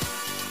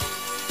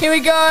 Here we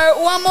go,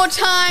 one more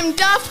time,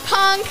 Daft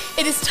Punk.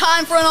 It is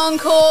time for an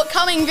encore,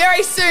 coming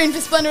very soon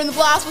for Splendour in the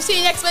Blast. We'll see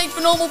you next week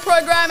for normal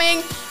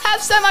programming. Have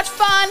so much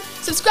fun.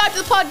 Subscribe to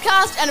the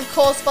podcast, and of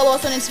course, follow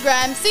us on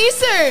Instagram. See you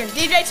soon.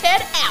 DJ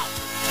Ted out.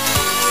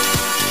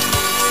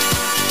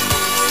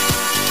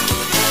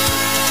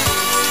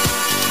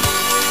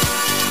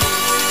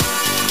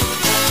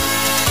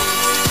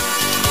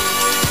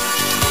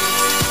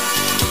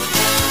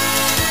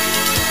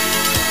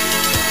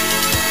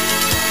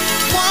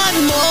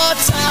 One more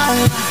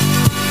time.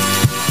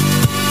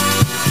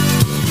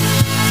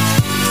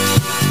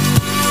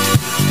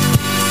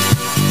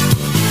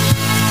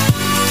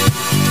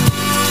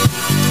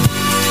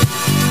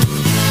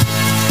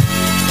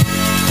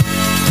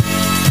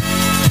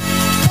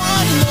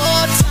 One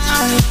more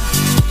time.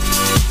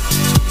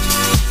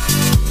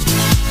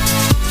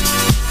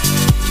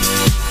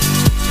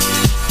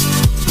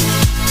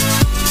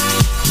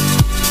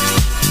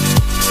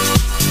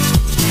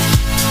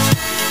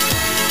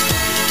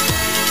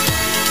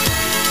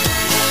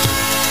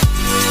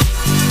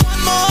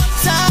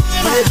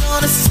 We're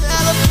gonna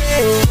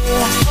celebrate,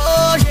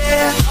 oh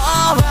yeah,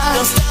 alright.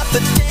 Don't stop the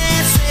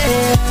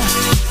dancing.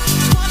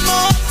 One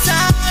more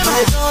time.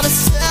 We're gonna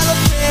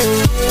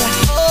celebrate,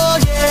 oh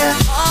yeah,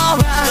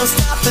 alright. Don't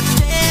stop the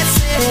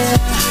dancing.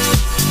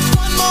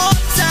 One more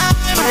time.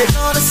 We're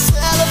gonna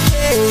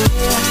celebrate,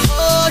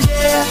 oh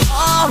yeah,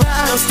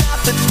 alright. Don't stop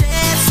the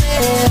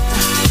dancing.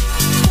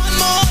 One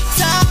more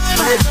time.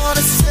 We're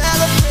gonna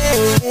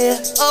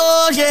celebrate,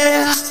 oh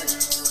yeah.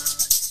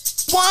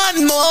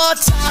 One more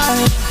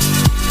time.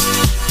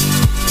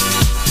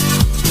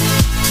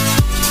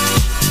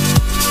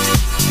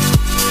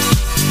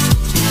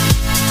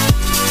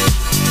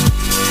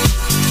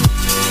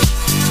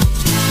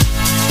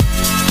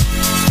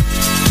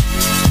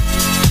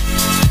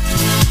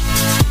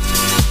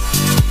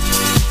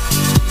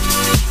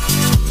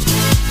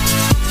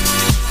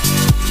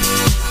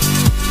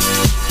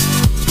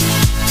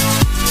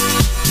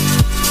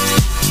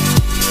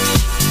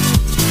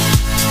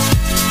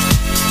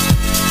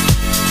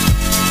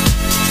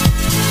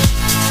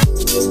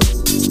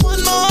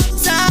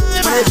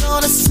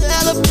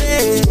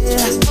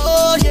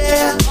 Oh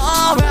yeah,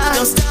 alright.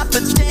 Don't stop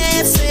the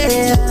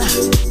dancing.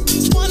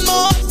 One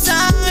more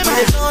time.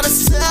 We're gonna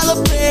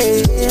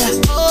celebrate.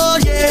 Oh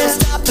yeah, don't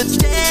stop the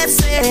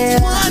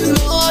dancing. One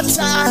more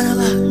time.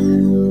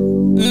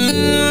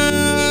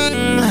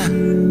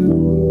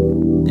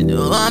 You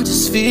know I'm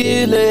just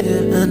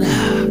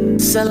feeling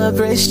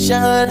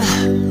celebration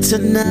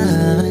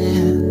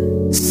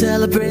tonight.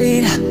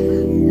 Celebrate.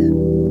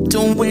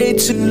 Don't wait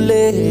too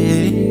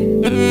late.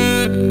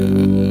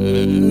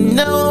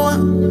 No,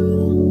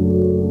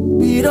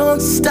 we don't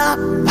stop.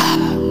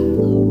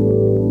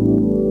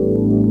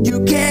 You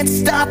can't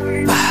stop.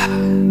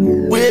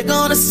 We're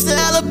gonna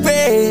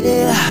celebrate.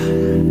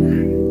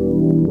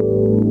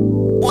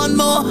 One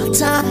more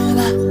time.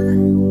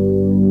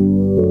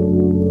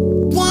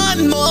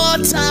 One more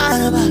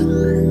time.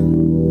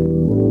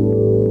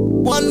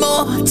 One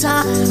more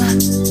time.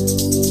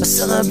 A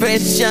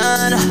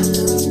celebration.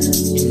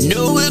 You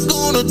know we're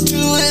gonna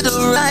do it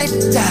right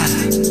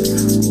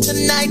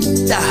tonight.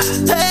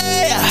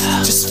 Hey,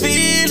 just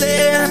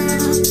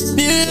feeling.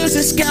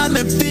 Music's got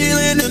me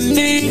feeling the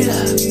need.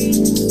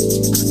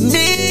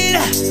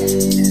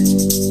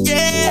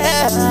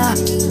 Yeah.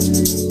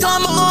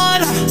 Come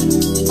on.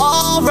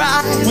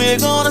 Alright, we're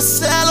gonna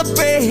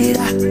celebrate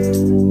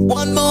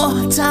one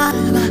more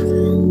time.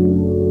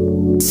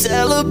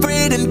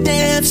 Celebrate and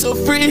dance so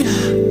free.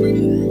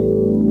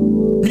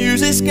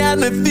 Music's got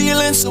me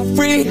feeling so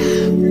free.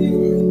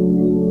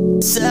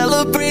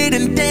 Celebrate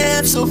and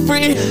dance so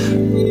free.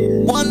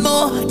 One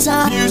more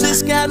time.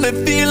 Music's got me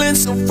feeling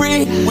so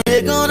free.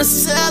 We're gonna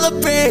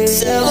celebrate.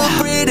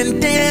 Celebrate and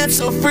dance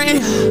so free.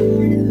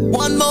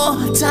 One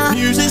more time.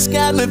 Music's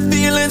got me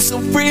feeling so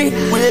free.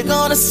 We're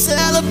gonna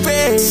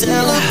celebrate.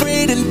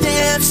 Celebrate and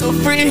dance so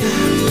free.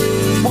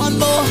 One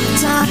more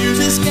time.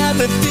 Music's got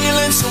me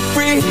feeling so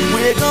free.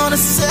 We're gonna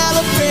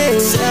celebrate.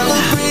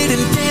 Celebrate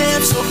and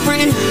dance so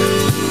free.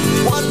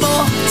 One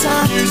more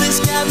time, music's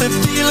got me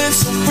feeling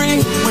so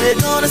free. We're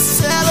gonna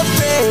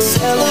celebrate,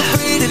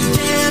 celebrate and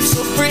dance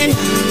so free.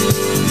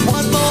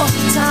 One more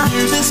time,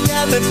 music's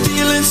got me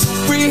feeling so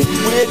free.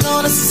 We're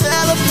gonna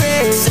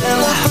celebrate,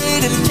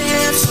 celebrate and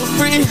dance so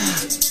free.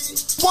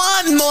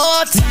 One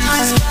more time,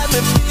 it's got me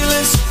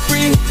feeling so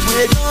free.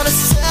 We're gonna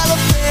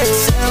celebrate,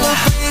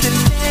 celebrate and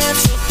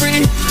dance so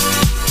free.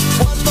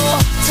 One more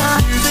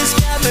time, this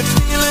got me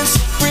feeling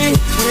so free.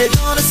 We're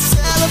gonna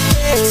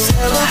celebrate,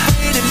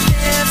 celebrate and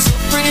dance so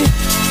free.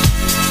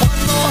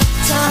 One more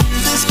time,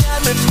 this got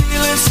me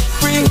feeling so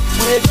free.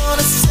 We're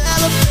gonna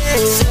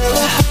celebrate,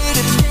 celebrate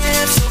and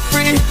dance so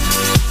free.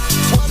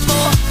 One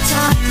more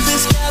time,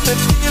 this got me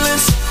feeling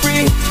so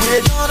free.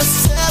 We're gonna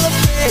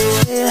celebrate.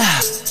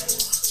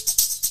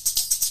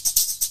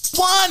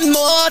 One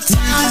more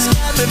time, it's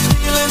got me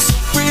feeling so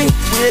free.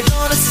 We're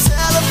gonna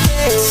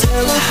celebrate,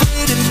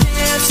 celebrate and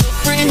dance so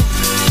free.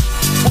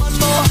 One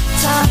more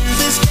time,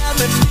 this got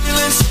me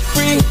feeling so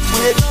free.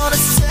 We're gonna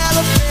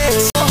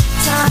celebrate. One more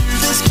time,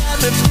 this got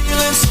me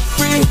feeling so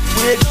free.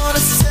 We're gonna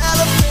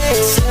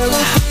celebrate,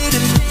 celebrate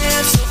and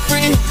dance so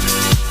free.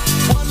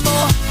 One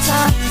more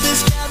time,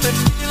 this got me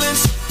feeling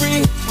so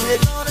free.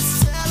 We're gonna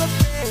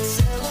celebrate,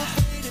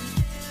 celebrate and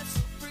dance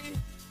so free.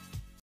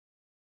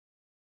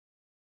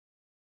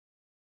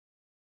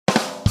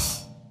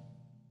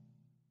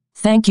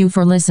 Thank you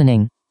for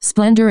listening.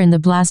 Splendour in the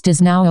Blast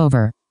is now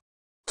over.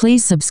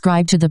 Please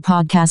subscribe to the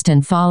podcast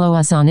and follow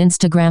us on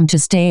Instagram to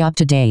stay up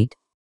to date.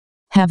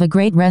 Have a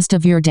great rest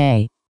of your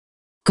day.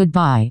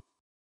 Goodbye.